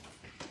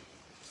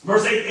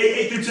 Verse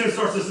 8 through 10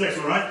 starts this next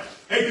one, right?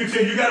 8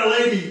 through 10, you got a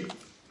lady.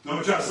 I'm going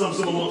to try to sum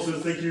someone else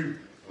and think you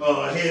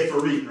ahead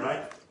for reading,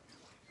 right?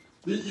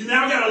 You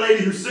now got a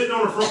lady who's sitting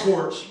on her front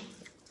porch,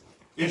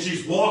 and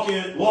she's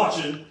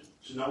watching.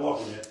 She's not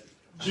walking yet.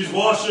 She's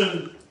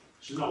watching.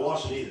 She's not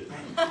washing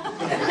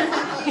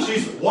either.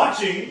 She's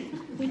watching.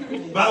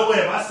 By the way,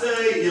 if I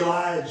say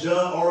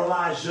Elijah or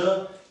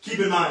Elijah, keep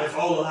in mind it's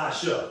all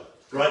Elisha,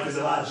 right? Because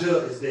Elijah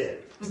is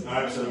dead. All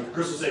right, so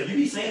Crystal said, you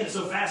be saying it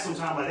so fast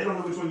sometimes, like they don't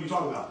know which one you're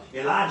talking about.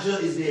 Elijah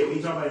is dead. We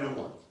ain't talking about it no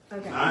more.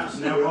 Okay. All right, so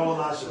now we're all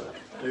Elisha.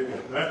 There you go.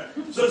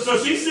 Right? So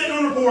she's sitting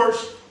on her porch,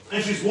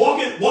 and she's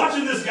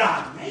watching this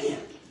guy. Man,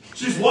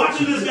 she's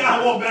watching this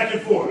guy walk back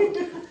and forth.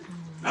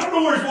 I don't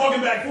know where he's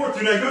walking back and forth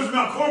to now. He goes to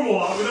Mount Carmel a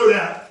lot. We know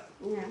that.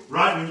 Yeah.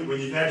 Right? When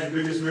you've had your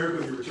biggest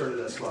miracle, you return to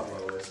that spot, by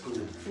the way. That's cool.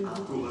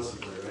 Cool lesson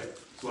there, right?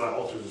 That's why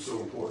altars are so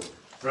important.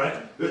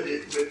 Right? But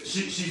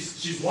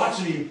she's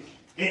watching him,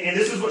 and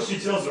this is what she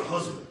tells her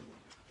husband.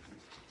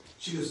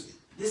 She goes,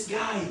 this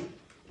guy,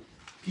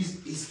 he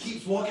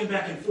keeps walking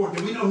back and forth.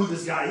 And we know who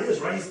this guy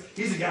is, right?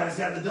 He's the guy that's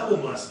got the double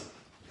blessing.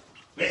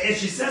 And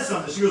she says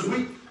something. She goes,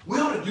 we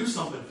ought to do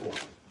something for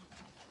him.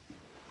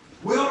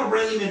 We ought to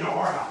bring him into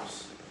our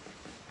house.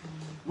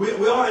 We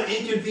ought to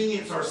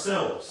inconvenience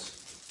ourselves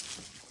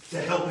to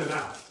help him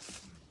out.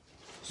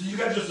 So you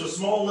got just a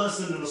small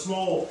lesson and a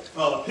small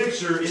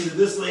picture into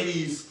this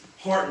lady's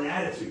heart and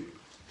attitude.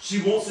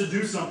 She wants to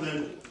do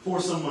something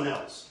for someone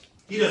else.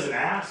 He doesn't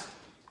ask.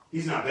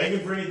 He's not begging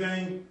for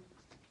anything.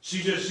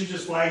 She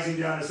just flags him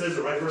down and says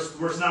it, right?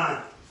 Verse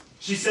 9.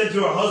 She said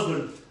to her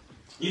husband,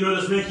 you know,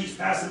 this man keeps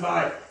passing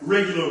by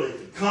regularly,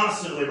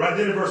 constantly. Right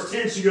then in verse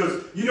 10, she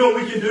goes, you know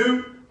what we can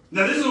do?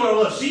 Now this is what I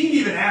love. She ain't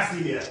even asked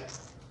him yet.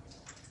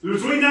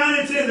 Between 9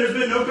 and 10, there's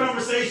been no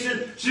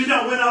conversation. She's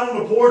not went out on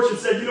the porch and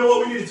said, you know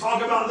what, we need to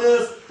talk about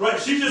this. Right?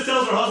 She just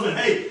tells her husband,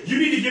 hey, you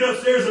need to get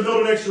upstairs and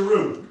build an extra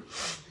room.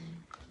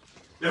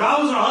 If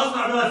I was her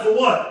husband, I'd be like, for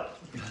what?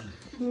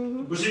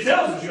 But she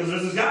tells him, she goes,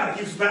 there's this guy that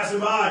keeps passing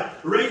by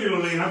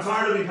regularly, and I'm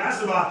tired of him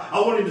passing by. I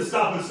want him to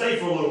stop and stay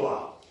for a little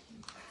while.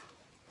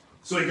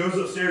 So he goes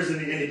upstairs and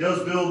he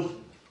does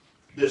build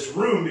this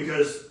room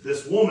because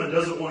this woman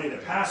doesn't want him to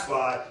pass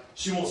by.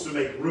 She wants to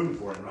make room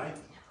for him, right?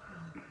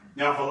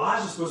 Now, if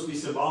Elijah's supposed to be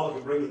symbolic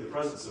of bringing the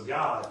presence of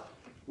God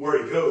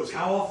where he goes,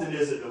 how often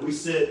is it that we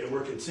sit and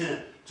we're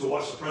content to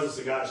watch the presence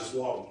of God just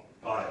walk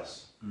by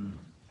us?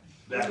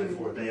 Back and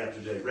forth, day after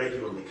day,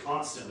 regularly,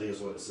 constantly is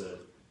what it said.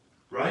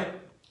 Right?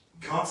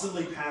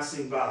 Constantly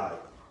passing by.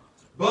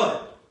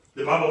 But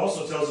the Bible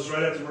also tells us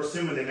right after verse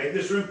 10, when they make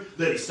this room,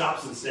 that he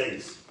stops and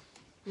stays.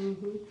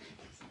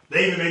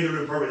 They even made the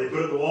room perfect. They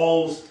put up the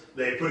walls,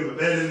 they put him a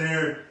bed in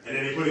there, and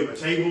then they put him a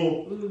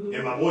table.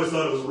 And my boys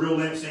thought it was a real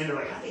lampstand. They're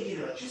like, how did they get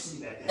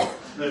electricity back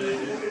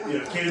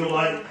then?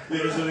 Candlelight.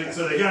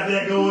 So they got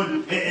that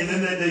going. And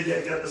then they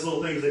got this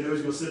little thing. They know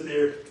he's going to sit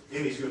there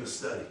and he's going to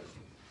study.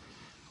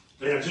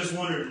 And I just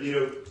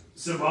wondered,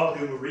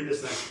 symbolically when we read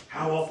this thing,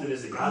 how often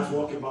is it God's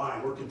walking by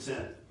and we're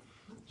content?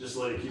 Just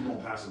let it keep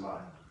on passing by.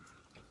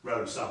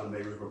 Rather than stop and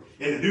make room.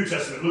 In the New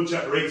Testament, Luke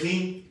chapter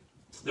 18,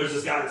 there's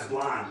this guy that's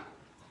blind.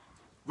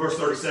 Verse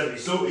 37,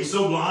 he's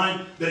so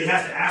blind that he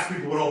has to ask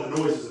people what all the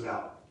noise is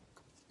about.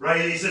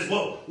 Right? And he says,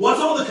 well, what's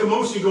all the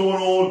commotion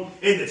going on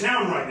in the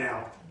town right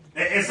now?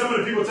 And some of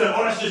the people tell him,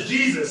 oh, that's just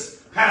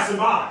Jesus passing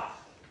by.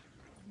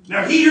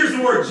 Now he hears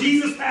the word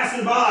Jesus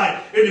passing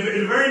by. In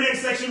the very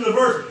next section of the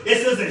verse,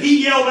 it says that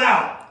he yelled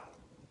out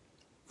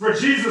for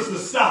Jesus to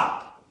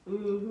stop.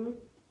 Now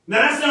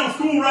that sounds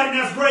cool, right? And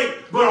that's great.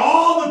 But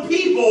all the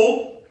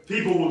people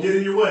will get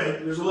in your way.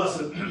 There's a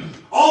lesson.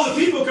 All the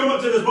people come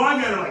up to this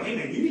blind guy and are like, hey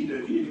man, you need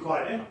to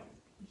quiet down.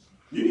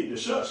 You need to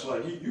shush.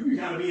 Like you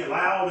kind of being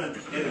loud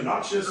and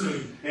obnoxious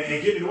and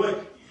getting in the way.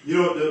 You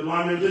know what the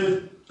blind man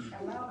did?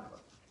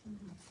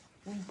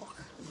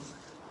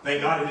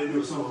 Thank God he didn't do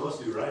what some of us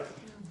do, right?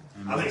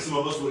 I think some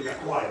of us would have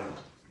got quiet.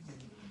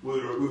 We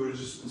would have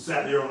just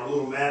sat there on a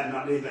little mat and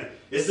not did anything.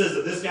 It says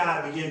that this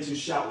guy began to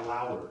shout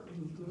louder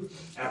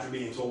after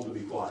being told to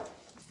be quiet.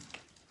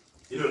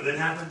 You know what then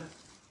happened?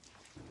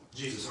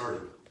 Jesus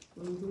heard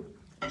him.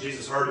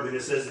 Jesus heard him, and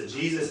it says that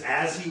Jesus,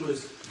 as he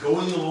was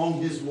going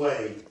along his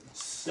way,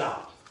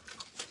 stopped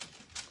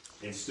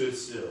and stood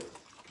still,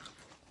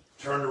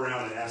 turned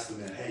around and asked the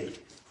man, hey,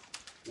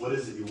 what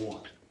is it you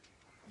want?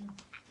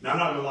 Now, I'm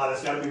not going to lie,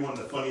 that's got to be one of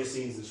the funniest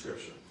scenes in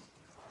Scripture.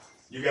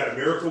 You got a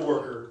miracle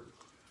worker,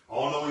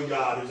 all-knowing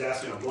God, who's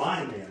asking a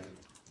blind man,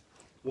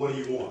 what do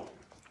you want?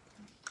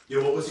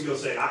 You know, what's he going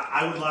to say?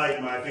 I would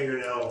like my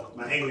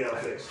hangnail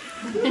fixed.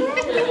 What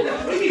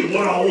do you mean,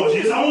 what I want,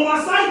 Jesus? I want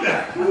my sight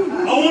back. I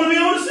want to be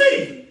able to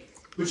see.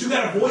 But you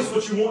got to voice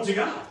what you want to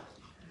God.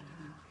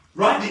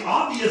 Right? The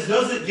obvious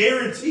doesn't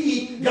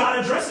guarantee God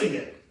addressing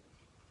it.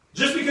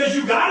 Just because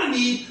you got a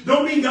need,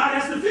 don't mean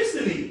God has to fix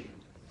the need.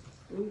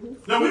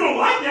 Now, we don't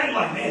like that.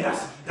 Like, man,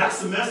 that's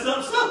some messed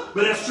up stuff.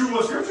 But that's true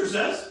what Scripture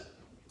says.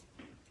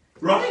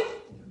 Right?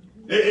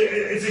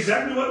 It's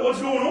exactly what's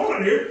going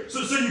on in here. So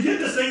you get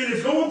this thing, and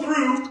it's going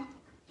through,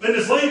 and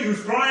this lady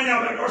who's crying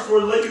out, back to our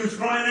story, the lady who's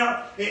crying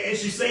out, and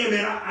she's saying,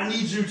 man, I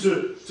need you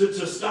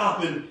to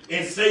stop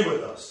and stay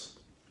with us.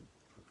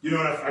 You know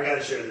what? I got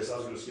to share this. I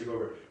was going to skip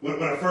over it.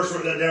 When I first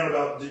wrote that down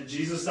about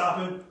Jesus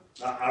stopping,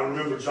 I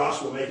remember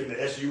Joshua making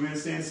the S-U-N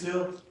stand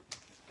still.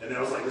 And then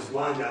I was like, this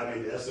blind guy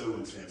made the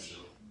S-O-N stand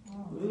still.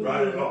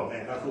 Right? Oh,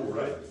 man, how cool,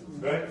 right?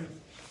 Right?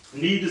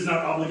 Need does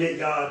not obligate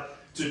God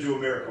to do a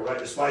miracle, right?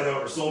 Despite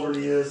however sober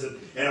he is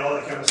and all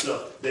that kind of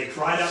stuff. They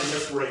cried out in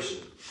desperation.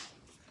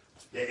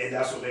 And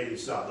that's what made him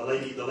stop. The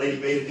lady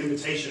made an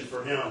invitation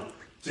for him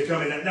to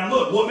come in. Now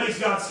look, what makes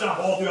God stop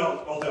all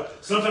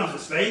throughout? Sometimes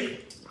it's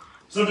faith.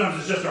 Sometimes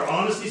it's just our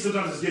honesty.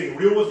 Sometimes it's getting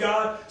real with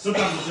God.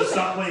 Sometimes it's just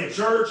stop playing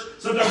church.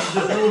 Sometimes it's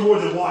just doing more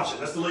than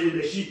watching. That's the lady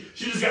that she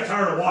just got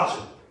tired of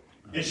watching.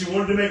 And she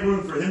wanted to make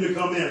room for him to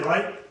come in,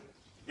 right?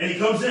 And he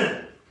comes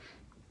in.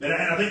 And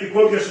I think the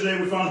quote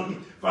yesterday we finally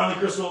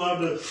Crystal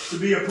allowed to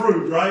be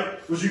approved,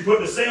 right? Was you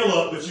put the sail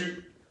up, but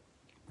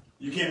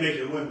you can't make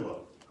the wind blow.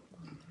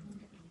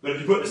 But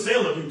if you put the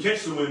sail up, you can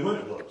catch the wind when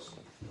it blows.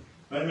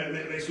 Right?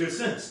 It makes good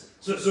sense.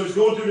 So he's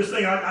going through this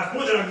thing. I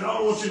point that out because I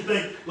don't want you to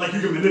think like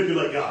you can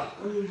manipulate God.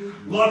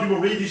 A lot of people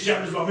read these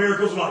chapters about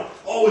miracles and like,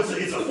 oh,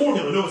 it's a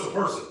formula. No, it's a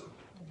person.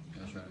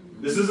 That's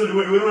right. This isn't.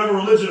 We don't have a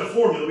religion of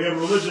formula. We have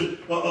a religion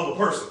of a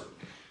person,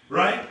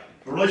 right?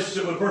 A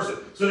relationship with a person.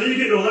 So then you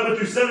get to 11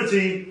 through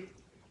 17.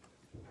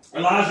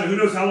 Elijah, who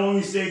knows how long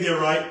he stayed there,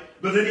 right?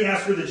 But then he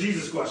asked her the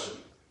Jesus question: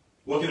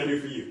 what can I do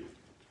for you?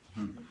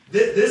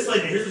 This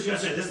lady, here's what she got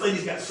to say. This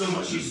lady's got so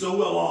much. She's so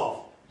well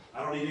off.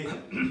 I don't need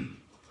anything.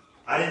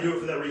 I didn't do it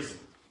for that reason.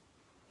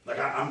 Like,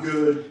 I'm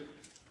good.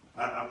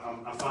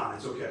 I'm fine.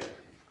 It's okay.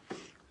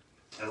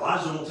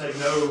 Elijah won't take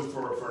no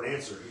for an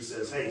answer. He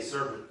says, hey,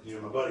 servant,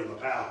 my buddy, my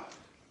pal,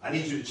 I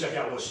need you to check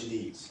out what she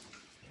needs.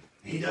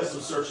 And he does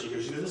some searching. He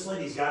goes, this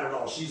lady's got it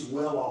all. She's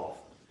well off.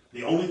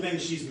 The only thing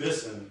she's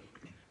missing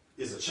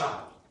is a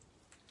child.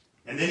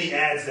 And then he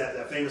adds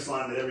that famous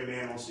line that every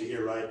man wants to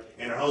hear, right?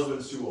 And her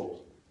husband's too old.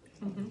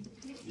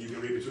 You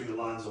can read between the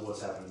lines of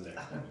what's happening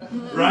there.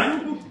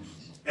 Right?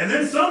 And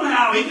then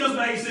somehow he goes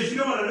back and says, you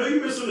know what, I know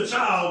you're missing a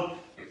child.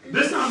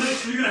 This time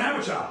next year you're going to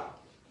have a child.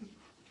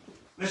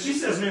 And she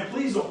says, man,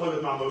 please don't play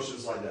with my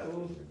emotions like that.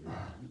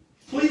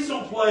 Please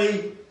don't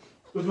play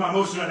with my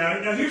emotions right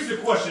now. Now here's the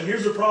question.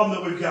 Here's the problem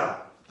that we've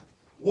got.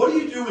 What do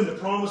you do when the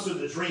promise of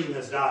the dream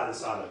has died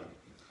inside of you?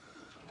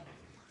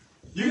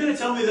 You're going to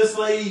tell me this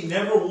lady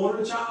never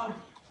wanted a child?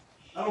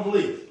 I don't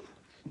believe it.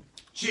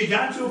 She had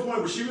gotten to a point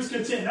where she was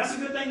content. That's a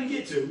good thing to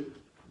get to.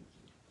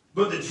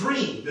 But the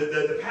dream,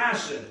 the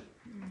passion,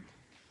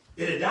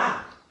 it had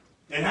died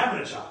and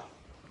having a child.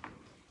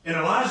 And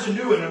Elijah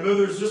knew it, and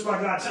whether it's just by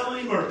God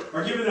telling him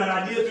or giving that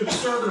idea through the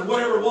servant or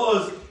whatever it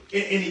was,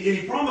 and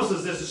he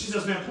promises this, and she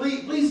says, man,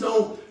 please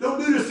don't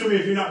do this to me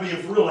if you're not being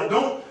for real. Like,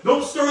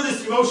 don't stir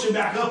this emotion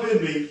back up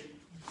in me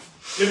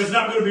if it's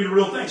not going to be the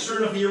real thing. Sure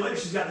enough, a year later,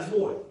 she's got this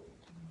boy.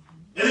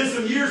 And then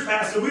some years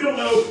pass, and we don't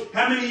know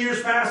how many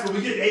years pass, but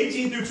we get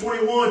 18 through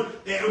 21,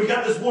 and we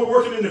got this boy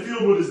working in the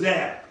field with his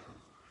dad.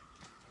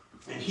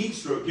 And heat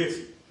stroke gets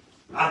him.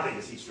 I think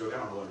it's heat stroke. I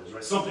don't know what it is,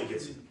 right? Something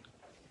gets him.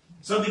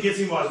 Something gets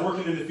him while he's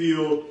working in the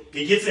field.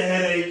 He gets a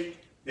headache,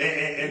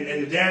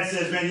 and the dad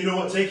says, man, you know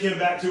what? Take him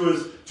back to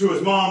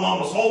his mom.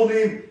 Mama's holding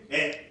him,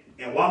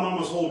 and while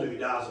Mama's holding him, he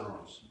dies in her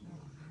arms.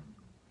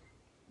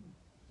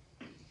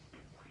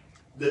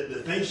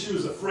 The thing she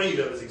was afraid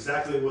of is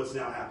exactly what's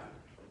now happening.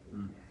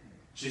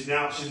 She's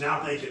now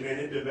thinking, man,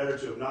 it'd been better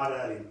to have not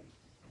had him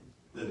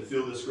than to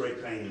feel this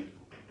great pain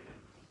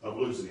of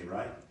losing him,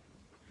 right?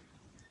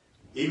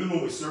 Even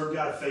when we serve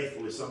God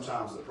faithfully,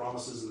 sometimes the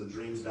promises and the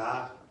dreams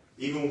die.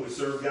 Even when we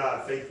serve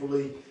God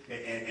faithfully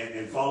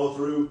and follow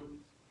through,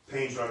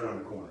 pain's right around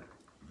the corner.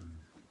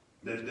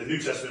 The New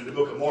Testament, in the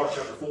book of Mark,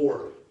 chapter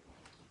 4,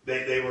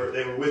 they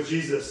were with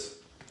Jesus,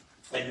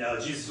 and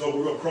Jesus said,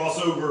 we're going to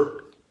cross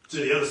over to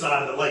the other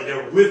side of the lake. They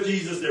were with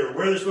Jesus. They were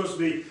where they're supposed to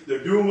be.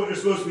 They're doing what they're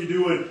supposed to be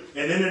doing.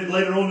 And then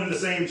later on in the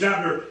same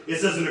chapter, it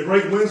says, and a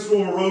great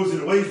windstorm arose, and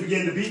the waves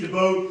began to beat the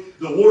boat.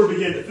 The water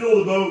began to fill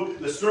the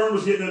boat. The stern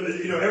was getting,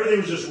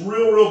 everything was just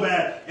real, real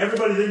bad.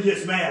 Everybody then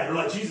gets mad. They're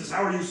like, Jesus,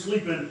 how are you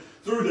sleeping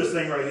through this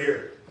thing right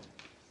here?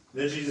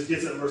 Then Jesus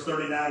gets up in verse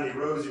 39, and he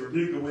rose, he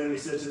rebuked the wind, and he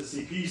said to the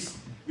sea, peace,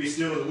 be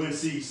still, and the wind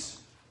ceased.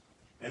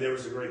 And there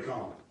was a great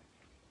calm.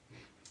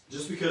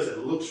 Just because it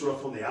looks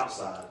rough on the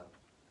outside,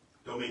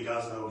 don't mean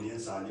God's not on the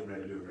inside getting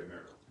ready to do a great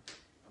miracle.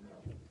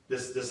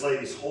 This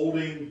lady's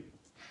holding,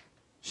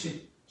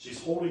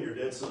 she's holding her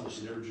dead son that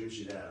she never dreamed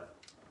she'd have.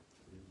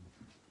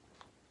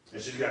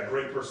 And she's got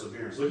great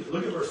perseverance.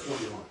 Look at verse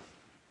 21.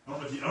 I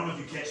don't know if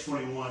you catch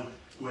 21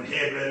 when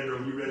Ed read it or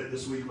when you read it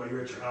this week while you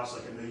were at your house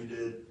like I know you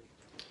did.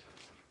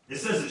 It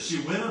says that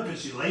she went up and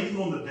she laid him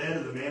on the bed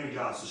of the man of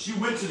God. So she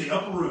went to the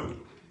upper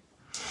room,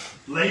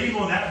 laid him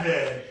on that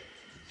bed,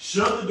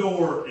 shut the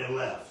door, and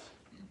left.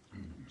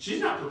 She's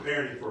not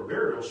preparing him for a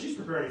burial. She's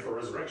preparing him for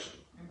a resurrection.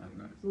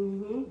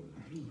 Mm-hmm.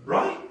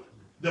 Right?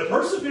 The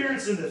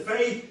perseverance and the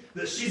faith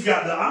that she's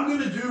got, that I'm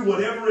going to do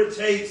whatever it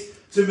takes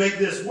to make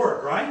this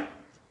work, right?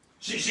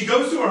 She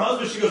goes to her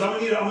husband. She goes, I'm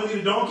going to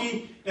need a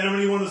donkey, and I'm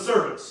going to need one of the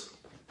servants.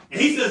 And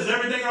he says, is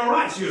everything all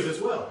right? She goes,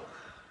 as well.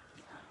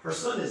 Her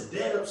son is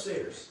dead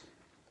upstairs.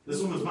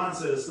 This woman's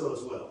mindset is still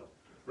as well.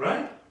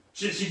 Right?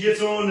 She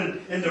gets on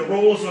and the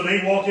roll, so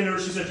they walk in there.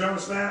 She said, drive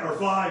as fast, or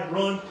fly,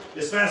 run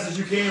as fast as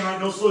you can, right?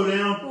 Don't slow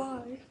down.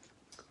 Why?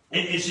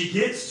 And she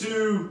gets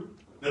to,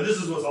 now this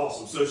is what's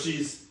awesome. So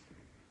she's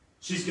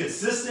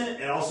consistent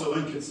and also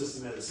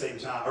inconsistent at the same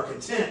time, or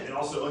content and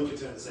also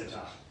uncontent at the same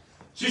time.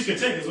 She's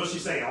content because what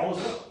she's saying, all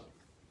is well.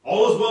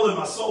 All is well in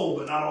my soul,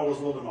 but not all is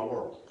well in my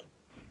world.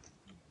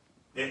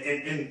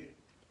 And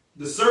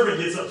the servant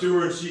gets up to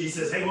her and he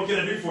says, hey, what can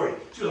I do for you?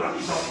 She goes, I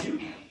need to talk to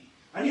you.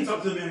 I need to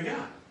talk to the man of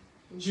God.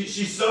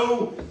 She's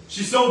so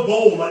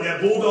bold, like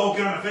that bulldog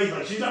kind of faith.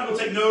 Like she's not going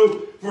to take no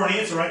for an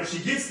answer, right? But she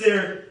gets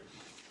there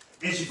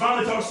and she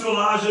finally talks to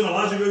Elijah. And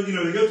Elijah goes, they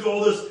go through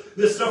all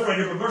this stuff right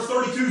here. But verse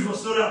 32 is what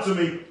stood out to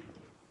me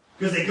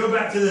because they go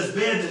back to this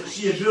bed that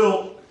she had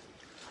built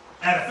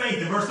out of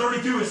faith. In verse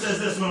 32 it says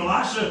this, when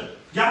Elisha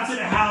got to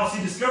the house,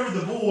 he discovered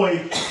the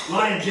boy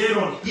lying dead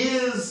on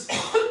his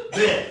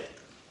bed.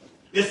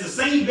 It's the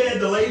same bed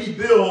the lady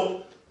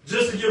built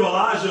just to give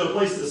Elijah a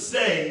place to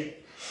stay.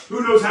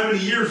 Who knows how many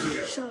years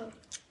ago? Sure.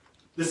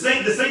 The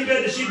same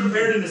bed that she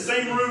prepared in the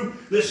same room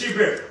that she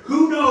prepared.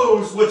 Who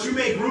knows what you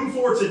make room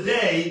for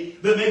today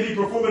that may be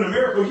performing a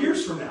miracle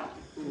years from now?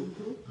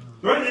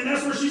 Mm-hmm. Right? And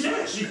that's where she's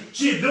at.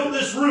 She had built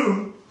this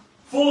room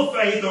full of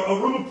faith, a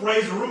room of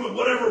praise, a room of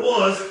whatever it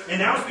was, and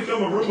now it's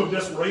become a room of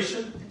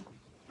desperation.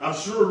 I'm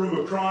sure a room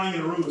of crying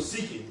and a room of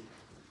seeking.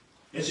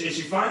 And she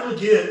finally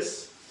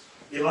gets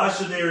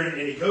Elisha there,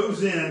 and he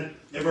goes in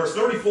verse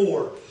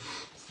 34.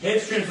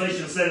 Head's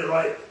translation said it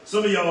right.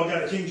 Some of y'all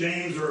got a King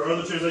James or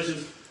other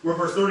translations where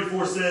verse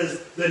 34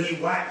 says that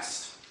he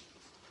waxed.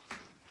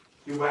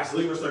 He waxed.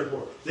 Look at verse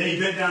 34. Then he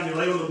bent down and he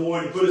laid on the boy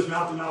and he put his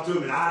mouth to mouth to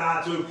him and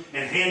eye to him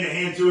and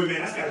hand to him. Man,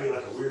 that's got to be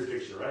like a weird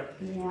picture, right?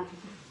 Yeah.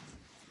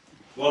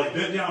 While he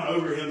bent down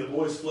over him, the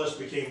boy's flesh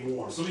became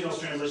warm. Some of y'all's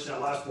translation, that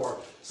last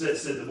part, said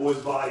the boy's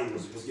body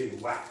was getting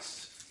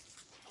waxed.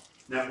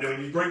 Now,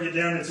 when you break it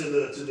down into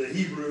the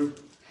Hebrew,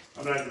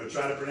 I'm not even going to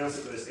try to pronounce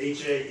it, but it's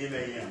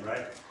H-A-M-A-M,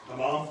 right?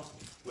 Hamam,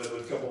 with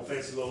a couple of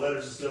fancy little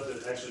letters and stuff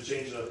that actually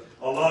changed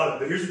a lot of it.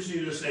 But here's what you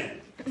need to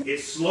understand.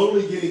 It's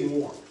slowly getting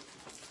warm.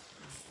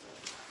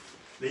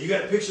 Now, you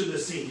got to picture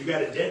this scene. You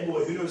got a dead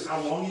boy. Who knows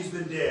how long he's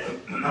been dead,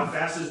 how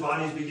fast his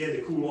body's began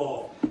to cool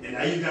off. And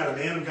now you've got a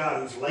man of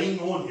God who's laying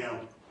on him.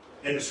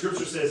 And the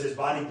scripture says his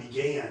body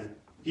began,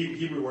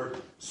 Hebrew word,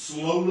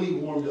 slowly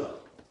warmed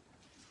up.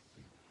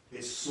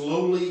 It's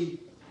slowly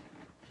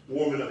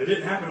warming up. It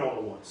didn't happen all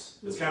at once.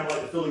 It's kind of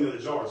like the filling of the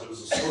jars. It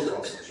was a slow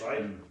process,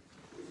 right?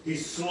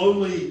 He's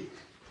slowly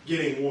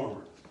getting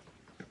warmer.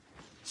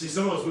 See,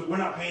 some of us, we're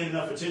not paying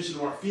enough attention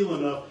or aren't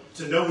feeling enough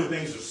to know when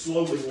things are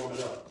slowly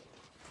warming up.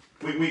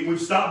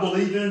 We've stopped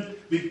believing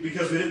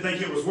because we didn't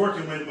think it was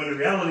working when in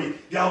reality,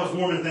 God was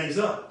warming things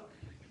up.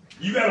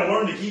 You got to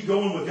learn to keep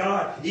going with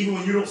God. Even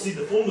when you don't see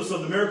the fullness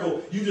of the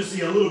miracle, you just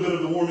see a little bit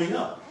of the warming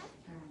up.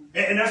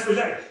 And that's what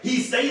exactly.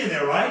 He's staying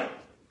there, right?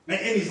 And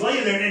he's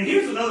laying there. And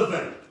here's another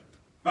thing.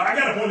 I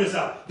got to point this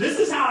out. This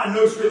is how I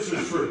know Scripture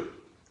is true.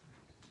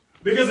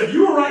 Because if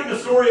you were writing a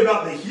story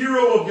about the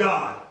hero of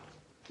God,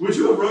 would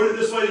you have wrote it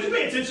this way? Did you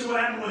pay attention to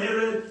what happened when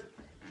Herod?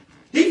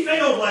 He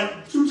failed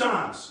like 2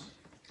 times.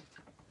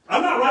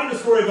 I'm not writing a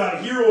story about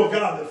a hero of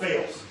God that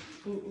fails.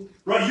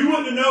 Right? You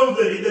wouldn't know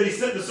that he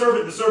sent the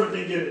servant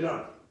didn't get it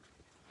done.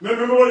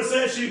 Remember what it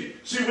said?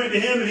 She went to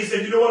him and he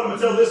said, you know what, I'm going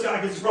to tell this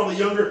guy because he's probably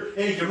younger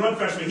and he can run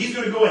faster. He's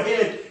going to go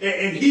ahead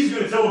and he's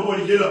going to tell the boy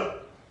to get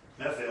up.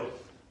 That failed.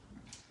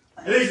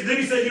 And then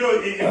he said,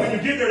 when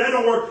you get there, that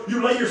don't work.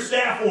 You lay your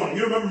staff on him.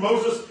 You remember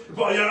Moses?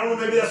 I don't know,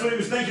 maybe that's what he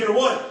was thinking or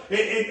what. And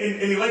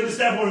he laid the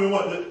staff on him and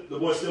what? The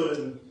boy still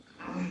didn't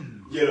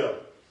get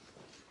up.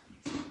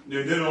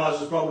 Then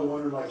Elijah's probably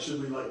wondering, like,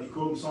 should we be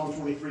quoting Psalm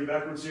 23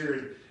 backwards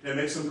here and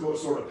make some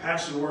sort of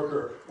passion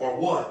work or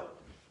what?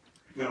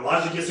 When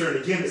Elijah gets there,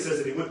 and again it says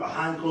that he went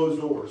behind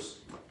closed doors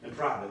in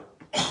private.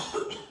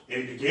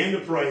 And he began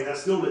to pray, and that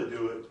still didn't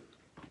do it.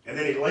 And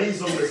then he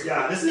lays on this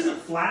guy. This isn't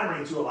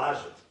flattering to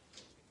Elijah.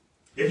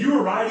 If you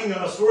were writing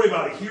a story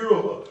about a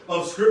hero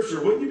of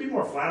Scripture, wouldn't you be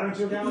more flattering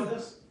to a guy like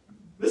this?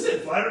 This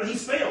isn't flattering.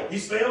 He's failed.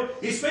 He's failed.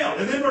 He's failed.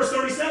 And then verse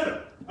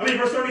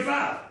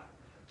 35.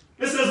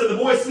 It says that the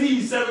boy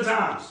sneezed 7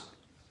 times.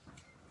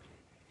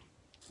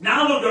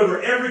 Now I looked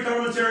over every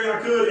commentary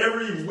I could,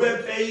 every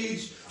web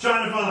page,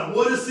 trying to find out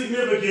what is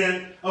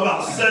significant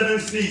about 7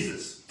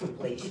 sneezes.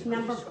 Completion.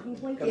 Number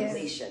completion.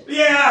 Completion.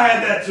 Yeah, I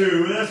had that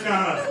too. That's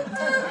kind of...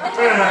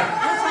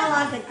 That's all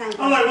I could think of.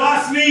 I'm like,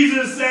 why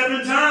sneezes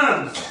 7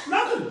 times?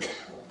 Nothing.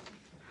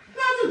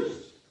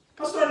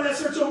 I started that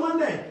search on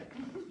Monday.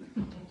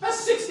 That's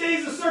 6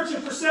 days of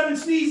searching for 7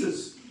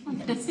 sneezes.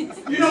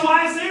 You know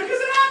why it's there? Because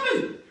it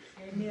happened.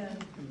 Amen.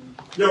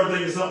 You ever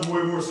think something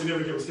way more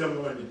significant was coming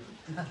on you?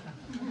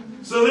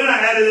 So then I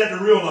added that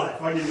to real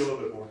life. I'll give you a little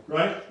bit more,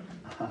 right?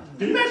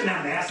 Can you imagine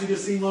how nasty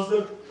this scene was,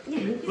 though?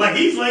 Like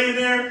he's laying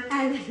there,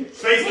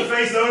 face to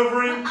face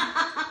over him,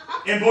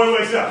 and boy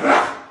wakes up.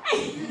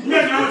 You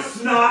imagine how much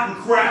snot and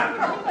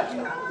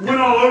crap went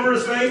all over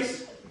his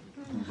face?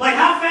 Like,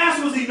 how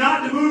fast was he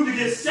not to move to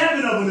get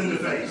 7 of them in the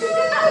face?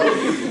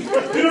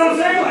 You know what I'm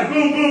saying? Like,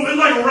 boom, boom. It's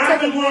like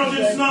rapid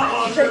launching snot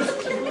launchers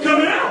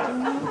coming out.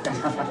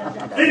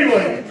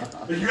 Anyway,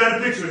 if you got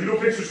a picture, if you don't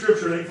picture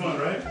Scripture, it ain't fun,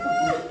 right?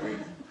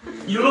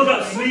 You look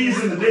up sneeze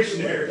in the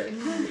dictionary.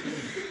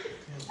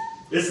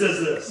 It says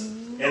this: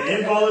 an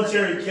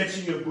involuntary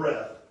catching of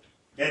breath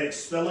and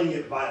expelling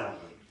it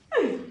violently.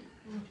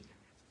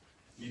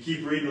 You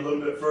keep reading a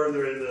little bit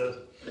further in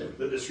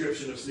the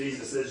description of sneeze.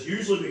 It says,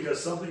 usually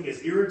because something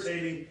is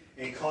irritating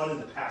and caught in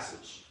the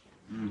passage.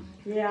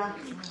 Yeah.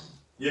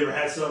 You ever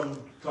had something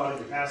caught in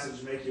your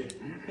passage make you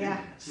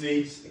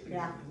sneeze?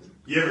 Yeah.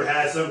 You ever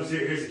had something,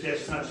 here's the catch,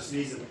 it's not just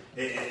sneezing,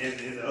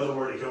 and the other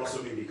word, it can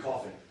also mean be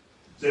coughing.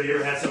 So have you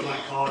ever had something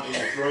like caught in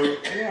your throat?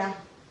 Yeah.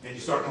 And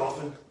you start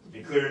coughing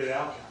and clearing it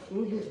out?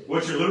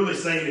 What you're literally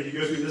saying, if you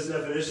go through this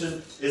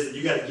definition, is that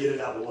you got to get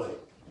it out of the way.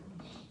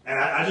 And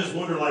I just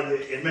wonder, like,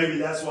 and maybe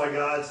that's why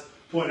God's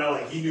pointing out,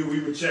 like, he knew we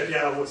would check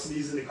out what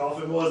sneezing and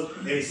coughing was,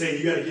 and he's saying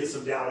you got to get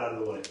some doubt out of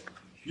the way.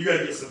 You got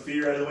to get some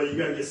fear out of the way. You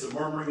got to get some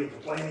murmuring and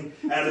complaining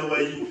out of the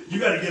way. You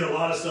got to get a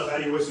lot of stuff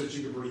out of your way so that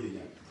you can breathe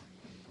again.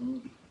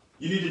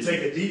 You need to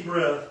take a deep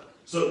breath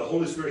so that the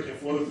Holy Spirit can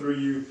flow through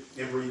you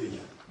and breathe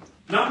again.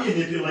 Not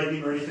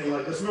manipulating or anything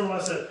like this. Remember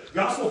what I said?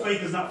 Gospel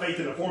faith is not faith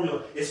in a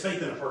formula. It's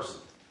faith in a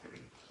person.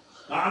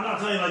 I'm not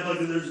telling you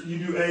like you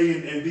do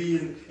A and B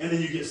and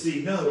then you get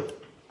C. No.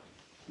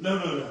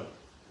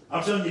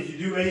 I'm telling you, if you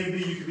do A and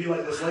B, you could be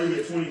like this lady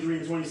at 23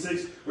 and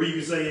 26, where you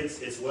can say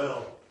it's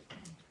well.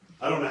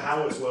 I don't know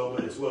how it's well,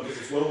 but it's well because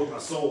it's well with my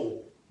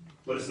soul,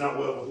 but it's not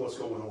well with what's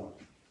going on.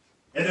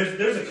 And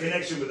there's a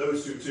connection with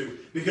those two too,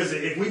 because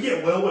if we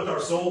get well with our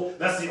soul,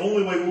 that's the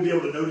only way we'll be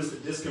able to notice the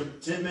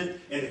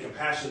discontentment and the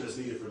compassion that's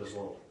needed for this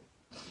world.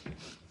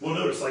 We'll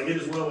notice, like, it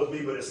is well with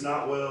me, but it's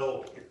not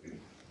well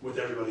with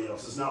everybody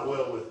else. It's not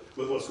well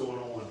with what's going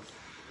on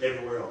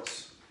everywhere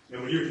else.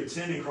 And when you're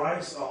content in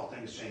Christ, all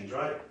things change,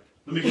 right?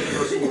 Let me get to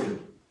verse 40.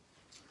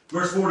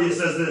 Verse 40, it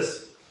says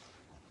this.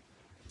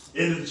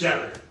 End of the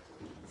chapter.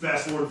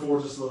 Fast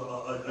forward just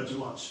a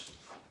lunch.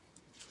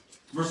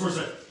 Verse 4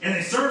 says, and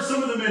they served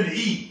some of the men to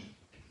eat.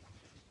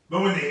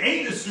 But when they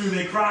ate the stew,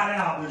 they cried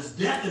out, there's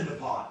death in the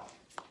pot,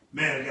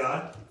 man of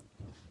God.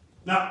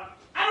 Now,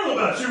 I don't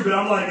know about you, but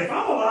I'm like, if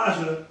I'm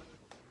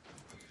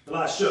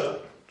Elisha,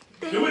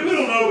 and we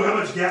don't know how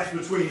much gaps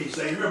between each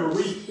thing. Remember,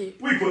 we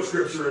put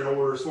Scripture in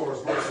order as far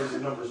as verses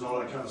and numbers and all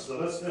that kind of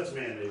stuff. That's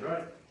man-made,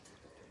 right?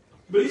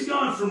 But he's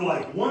gone from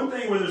like one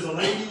thing where there's a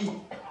lady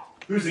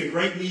who's in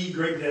great need,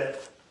 great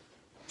debt,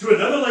 to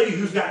another lady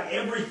who's got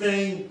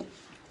everything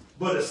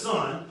but a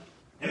son.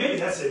 And maybe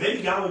that's it.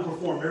 Maybe God will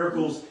perform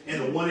miracles in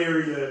the one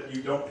area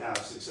you don't have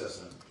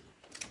success in.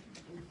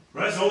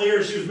 Right? It's the only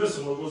area she was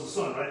missing was the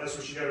son, right? That's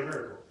where she got her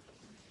miracle.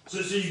 So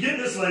you get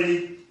this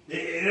lady,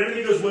 and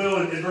everything goes well.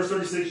 And in verse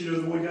 36,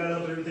 the boy got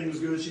up, everything was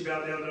good. She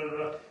bowed down,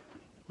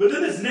 But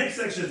then this next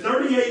section,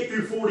 38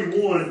 through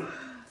 41,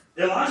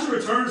 Elijah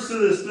returns to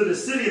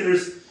this city, and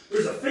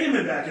there's a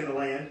famine back in the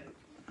land.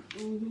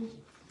 Mm-hmm.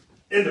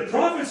 And the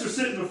prophets are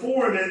sitting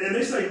before him, and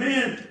they say,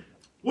 man,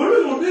 what are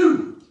we going to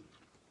do?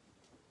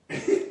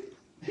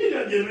 He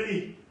doesn't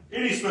give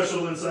any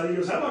special insight. He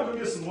goes, how about go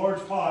get some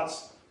large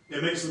pots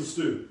and make some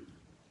stew?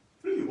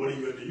 What are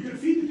you going to do? You're going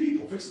to feed the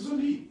people. Fix them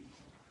something to eat.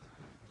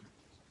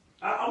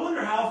 I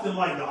wonder how often,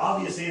 like, the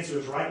obvious answer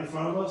is right in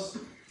front of us.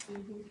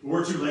 Mm-hmm.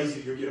 We're too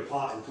lazy to go get a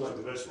pot and collect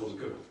the vegetables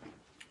and cook them.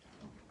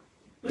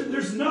 But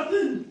there's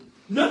nothing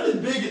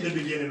big at the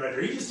beginning right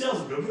there. He just tells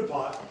them, go get a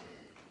pot,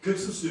 cook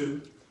some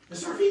stew, and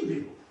start feeding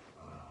people.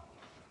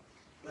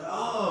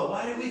 Oh,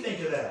 why didn't we think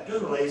of that?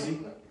 Because we're lazy.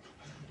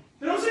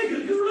 You know what I'm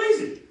saying? Because we're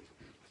lazy.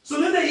 So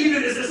then they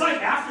even, it's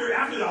like after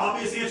the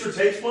obvious answer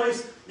takes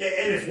place,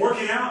 and it's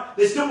working out,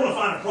 they still want to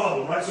find a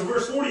problem, right? So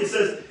verse 40 it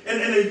says,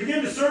 and they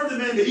begin to serve the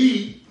men to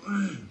eat,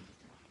 and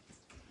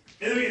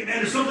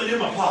there's something in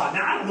my pot.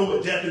 Now, I don't know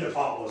what death in the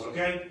pot was,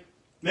 okay?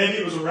 Maybe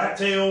it was a rat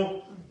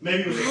tail,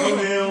 maybe it was a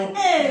toenail,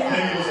 maybe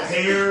it was a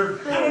hair.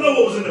 I don't know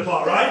what was in the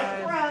pot,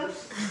 right?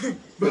 Gross.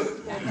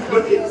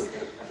 But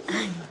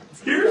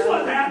here's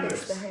what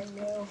happens.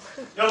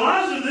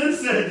 Elijah then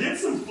said, get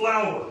some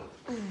flour.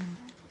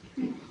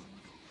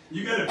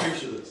 You got to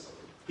picture this.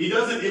 He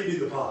doesn't empty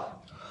the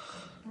pot.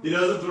 He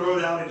doesn't throw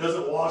it out. He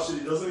doesn't wash it.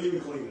 He doesn't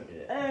even clean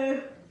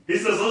it. He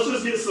says, let's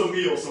just get some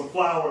meal, some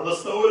flour.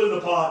 Let's throw it in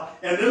the pot,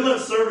 and then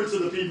let's serve it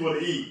to the people to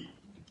eat.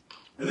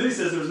 And then he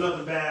says there's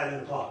nothing bad in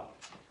the pot.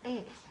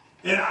 And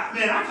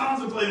I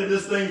contemplated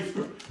this thing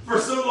for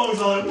so long.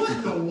 So I'm like, what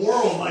in the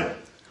world? Like,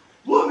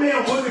 what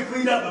man wouldn't have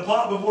cleaned out the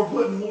pot before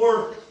putting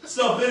more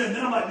stuff in it? And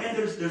then I'm like, man,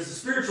 there's a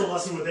spiritual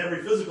lesson with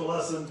every physical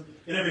lesson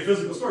in every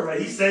physical story,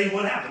 right? He's saying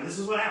what happened. This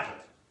is what happened.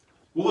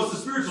 Well, what's the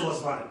spiritual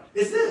lesson behind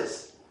it? It's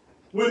this.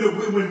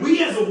 When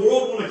we as a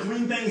world want to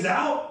clean things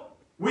out,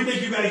 we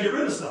think you've got to get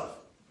rid of stuff.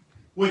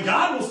 When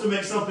God wants to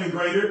make something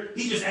greater,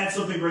 he just adds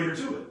something greater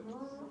to it.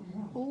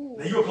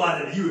 Now you apply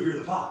that to you if you're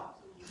the pot.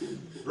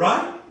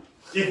 Right?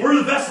 If we're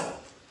the vessel.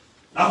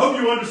 I hope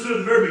you understood at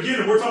the very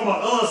beginning, we're talking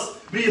about us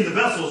being the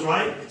vessels,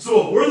 right?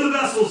 So if we're the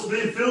vessels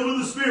being filled with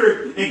the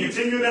Spirit and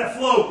continuing that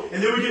flow,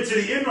 and then we get to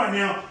the end right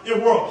now,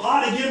 and we're a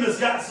pot again that's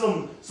got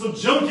some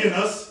junk in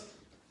us,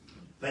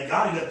 thank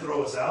God he doesn't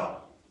throw us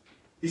out.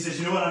 He says,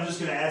 you know what, I'm just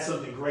going to add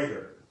something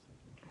greater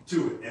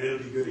to it, and it'll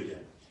be good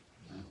again.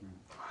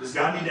 Does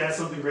God need to add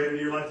something greater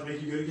to your life to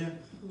make you good again?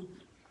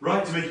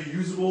 Right? To make you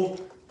usable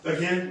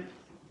again?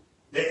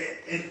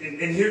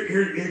 And here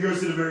goes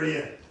to the very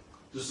end.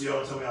 Just so y'all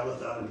don't tell me I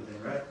left out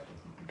anything, right?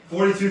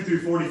 42 through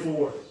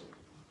 44.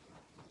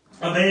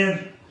 A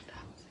man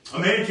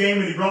came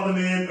and he brought the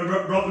man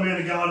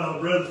to God on the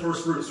bread of the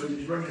first fruit. So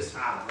he's bringing his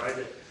tithe,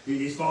 right?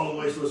 He's following the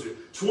way he's supposed to.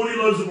 20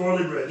 loaves of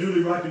barley bread,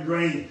 newly ripened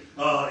grain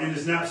in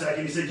his knapsack.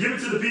 And he said, give it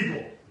to the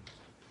people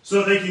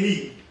so they can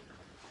eat.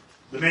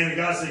 The man of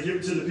God said, give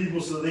it to the people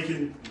so they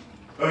can...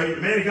 the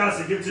man of God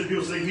said, give it to the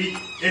people so they can eat.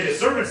 And the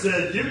servant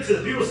said, give it to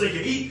the people so they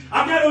can eat.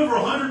 I've got over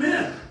 100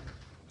 men.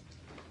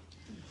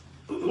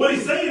 What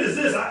he's saying is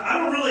this, I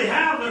don't really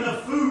have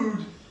enough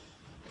food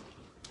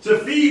to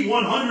feed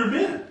 100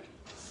 men.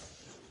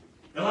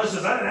 Elijah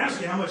says, I didn't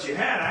ask you how much you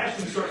had. I asked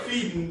you to start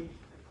feeding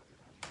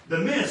the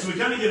men. So we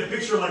kind of get a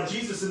picture like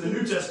Jesus in the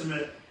New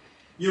Testament.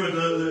 You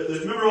know,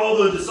 remember all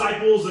the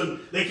disciples and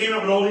they came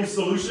up with all these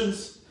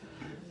solutions?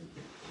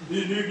 Do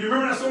you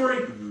remember that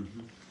story? Do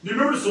you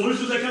remember the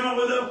solutions they came up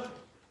with though?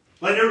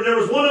 Like there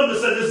was one of them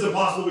that said, this is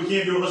impossible, we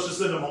can't do it, let's just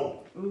send them home.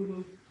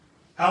 Mm-hmm.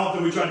 How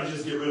often we try to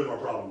just get rid of our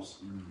problems?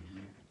 Mm-hmm.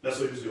 That's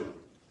what he was doing.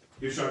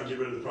 He was trying to get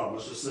rid of the problem.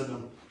 Let's just send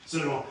them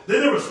home.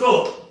 Then there was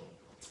Philip.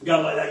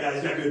 Gotta like that guy,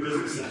 he's got good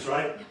business sense,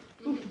 right?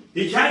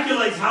 He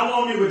calculates how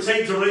long it would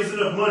take to raise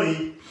enough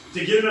money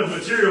to get enough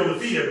material to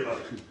feed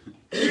everybody.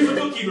 He was a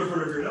bookkeeper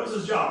for a period. That was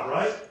his job,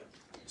 right?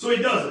 So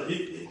he does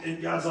it.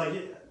 And God's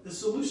like, the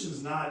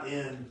solution's not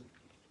in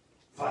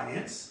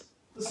finance.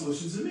 The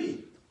solution's in me.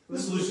 The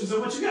solution's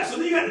in what you got. So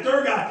then you got the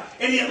third guy,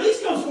 and he at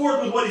least comes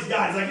forward with what he's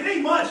got. He's like, it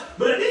ain't much,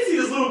 but I did see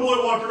this little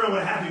boy walk around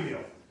with a Happy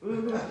Meal.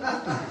 Right?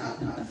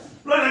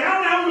 Like, I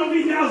don't know how we're going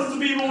to feed thousands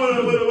of people with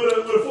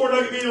a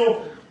 4-nugget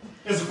meal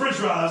and some french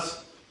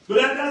fries, but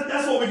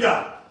that's what we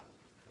got.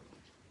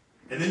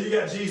 And then you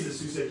got Jesus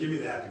who said, give me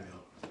the Happy Meal.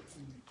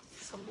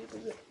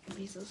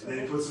 And then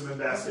he puts them in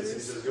baskets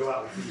and he says, go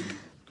out and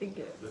feed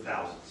the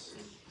thousands.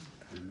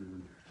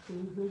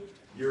 Mm-hmm.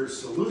 Your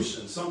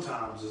solution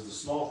sometimes is the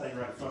small thing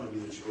right in front of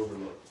you that you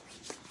overlook.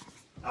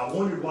 I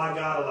wondered why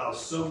God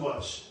allows so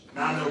much.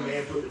 Now I know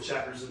man put the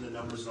chapters and the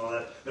numbers and all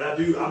that, but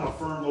I'm a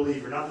firm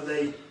believer. Not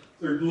that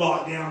they're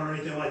locked down or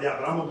anything like that,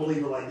 but I'm a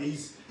believer like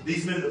these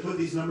men that put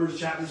these numbers,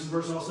 chapters, and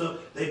verses and all stuff,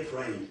 they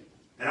prayed.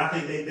 And I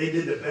think they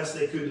did the best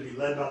they could to be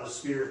led by the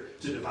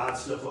Spirit to divide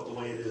stuff up the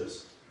way it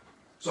is.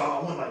 So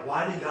I went like,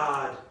 why did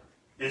God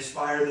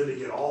inspire them to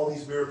get all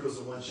these miracles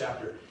in one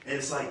chapter? And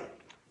it's like,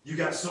 you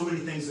got so many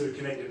things that are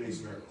connected to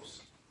these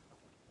miracles.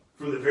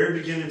 From the very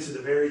beginning to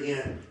the very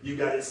end, you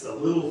got it's the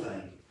little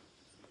thing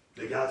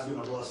that God's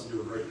going to bless and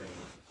do a great thing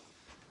with.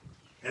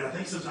 And I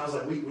think sometimes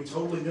like we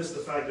totally miss the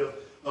fact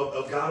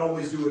of God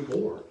always doing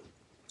more.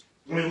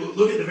 I mean,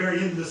 look at the very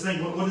end of this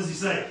thing. What does he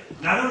say?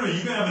 Not only are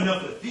you going to have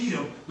enough to feed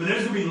them, but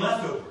there's going to be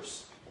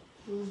leftovers.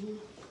 Mm-hmm.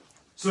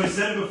 So he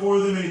said it before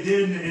them, and he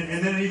did,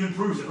 and then it even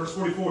proves it. Verse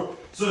 44.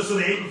 So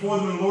they ate before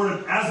them,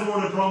 and as the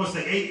Lord had promised,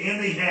 they ate,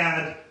 and they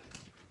had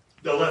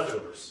the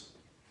leftovers.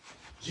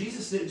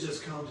 Jesus didn't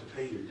just come to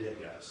pay your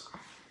debt, guys.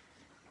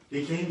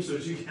 He came so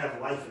that you can have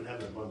life and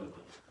have it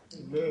abundantly.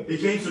 Amen. He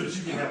came so that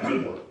you can have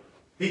more.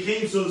 He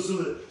came so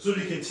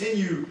to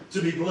continue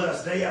to be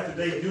blessed day after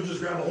day. If you'll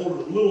just grab a hold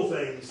of the little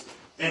things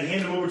and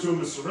hand them over to him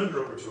and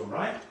surrender over to him,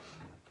 right?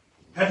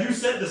 Have you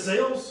set the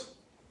sails?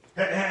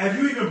 Have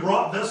you even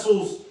brought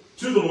vessels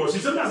to the Lord? See,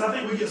 sometimes I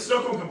think we get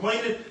stuck on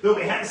complaining that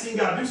we hadn't seen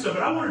God do stuff.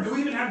 But I wonder, do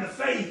we even have the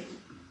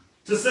faith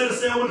to set a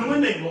sail when the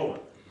wind ain't blowing?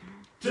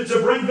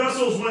 To bring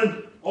vessels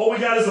all we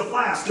got is a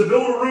flask. To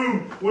build a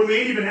room when we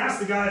ain't even asked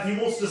the guy if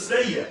he wants to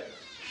stay yet.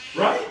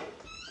 Right?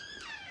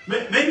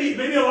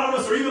 Maybe a lot of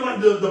us are even like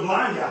the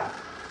blind guy.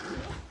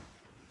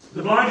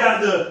 The blind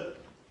guy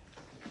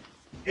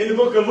in the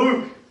book of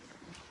Luke,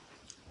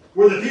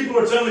 where the people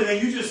are telling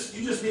him, you just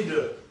need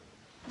to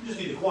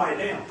quiet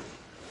down.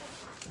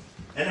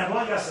 And that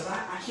blind guy says,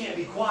 I can't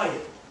be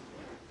quiet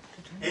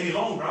any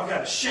longer. I've got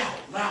to shout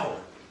louder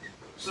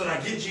so that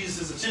I get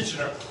Jesus'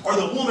 attention. Or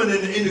the woman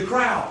in the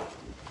crowd.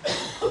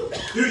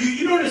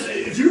 You notice,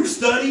 if you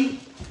study,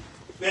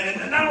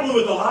 and not only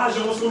with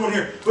Elijah, what's going on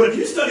here, but if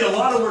you study a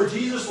lot of where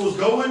Jesus was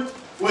going,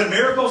 when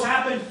miracles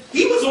happened,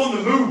 he was on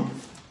the move.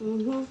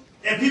 Mm-hmm.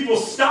 And people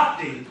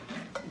stopped him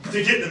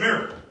to get the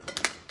miracle.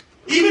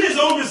 Even his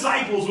own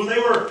disciples, when they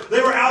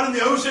were out in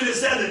the ocean, it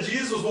said that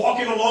Jesus was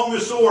walking along the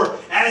shore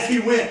as he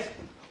went.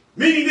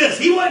 Meaning this,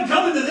 he wasn't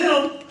coming to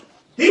them.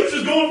 He was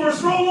just going for a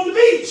stroll on the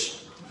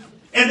beach.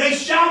 And they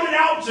shouted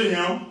out to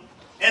him,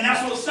 and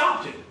that's what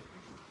stopped him.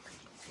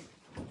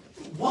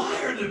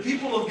 Why are the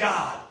people of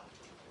God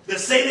that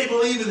say they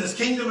believe in this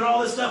kingdom and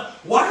all this stuff,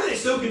 why are they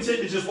so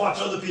content to just watch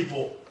other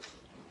people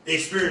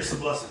experience the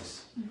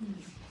blessings?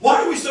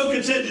 Why are we so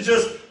content to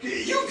just,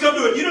 you can come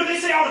to it. You know, they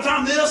say all the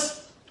time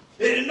this,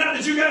 and not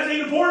that you guys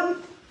ain't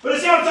important, but they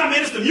say all the time,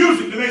 man, it's the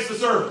music that makes the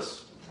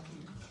service.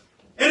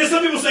 And then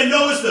some people say,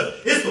 no,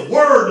 it's the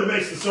word that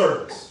makes the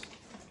service.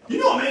 You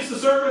know what makes the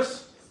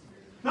service?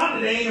 Not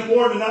that it ain't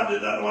important, not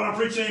that what I'm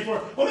preaching ain't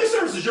important. What makes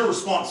service is your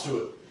response to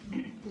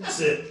it. That's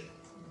it.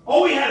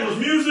 All we had was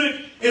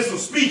music and some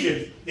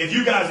speaking if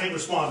you guys ain't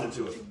responding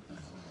to it.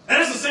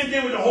 And that's the same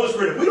thing with the Holy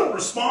Spirit. If we don't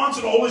respond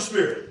to the Holy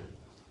Spirit,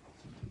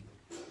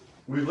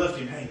 we've left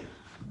him hanging.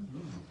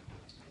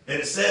 And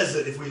it says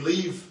that if we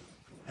leave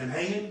him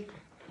hanging,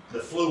 the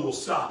flow will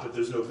stop if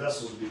there's no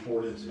vessels to be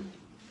poured into.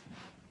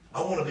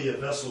 I want to be a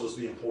vessel that's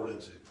being poured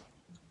into.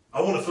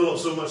 I want to fill up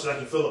so much that I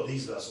can fill up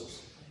these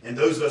vessels. And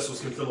those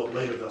vessels can fill up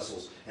later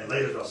vessels, and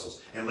later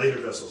vessels, and later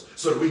vessels,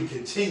 so that we can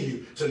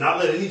continue to not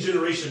let any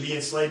generation be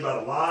enslaved by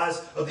the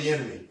lies of the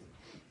enemy.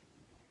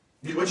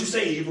 What'd you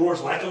say? He roars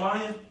like a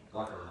lion?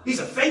 Like a lion. He's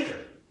a faker.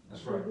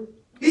 That's right.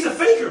 He's a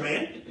faker,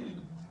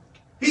 man.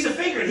 He's a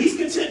faker, and he's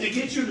content to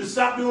get you to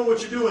stop doing what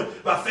you're doing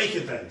by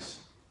faking things.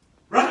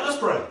 Right? Let's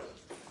pray.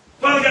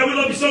 Father God, we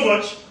love you so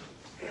much.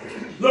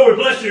 Lord,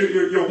 we bless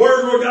your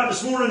word, Lord God,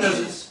 this morning as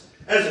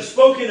it's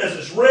spoken, as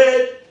it's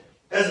read,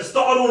 as it's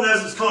thought on,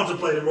 as it's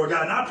contemplated, Lord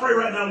God. And I pray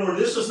right now, Lord,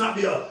 this does not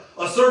be a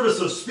service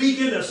of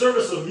speaking, a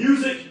service of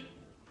music,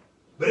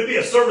 but it be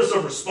a service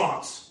of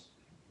response.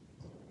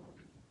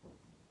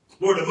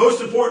 Lord, the most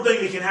important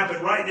thing that can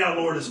happen right now,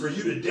 Lord, is for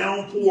you to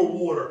downpour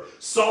water,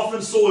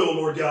 soften soil,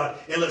 Lord God,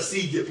 and let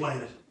seed get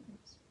planted.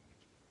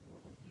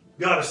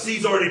 God, if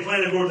seed's already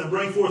planted, Lord, then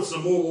bring forth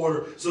some more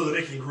water so that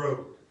it can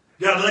grow.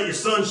 God, let your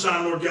sun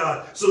shine, Lord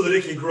God, so that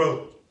it can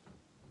grow.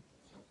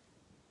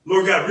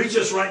 Lord God, reach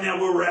us right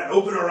now where we're at.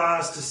 Open our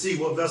eyes to see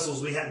what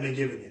vessels we haven't been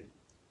given you.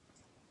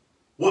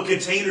 What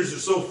containers are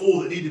so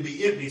full that need to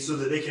be emptied so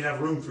that they can have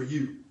room for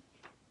you.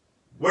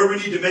 Where we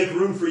need to make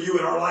room for you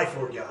in our life,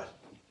 Lord God.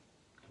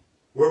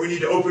 Where we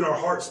need to open our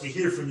hearts to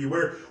hear from you.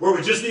 Where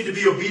we just need to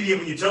be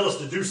obedient when you tell us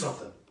to do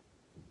something.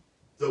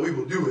 So we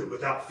will do it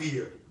without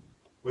fear,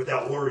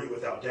 without worry,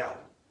 without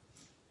doubt.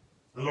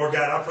 And Lord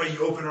God, I pray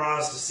you open our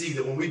eyes to see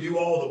that when we do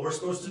all that we're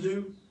supposed to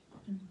do,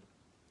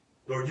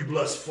 Lord, you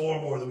bless far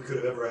more than we could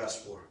have ever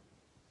asked for.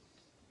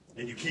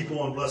 And you keep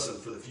on blessing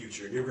for the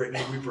future. In your great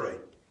name we pray.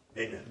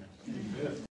 Amen. Amen.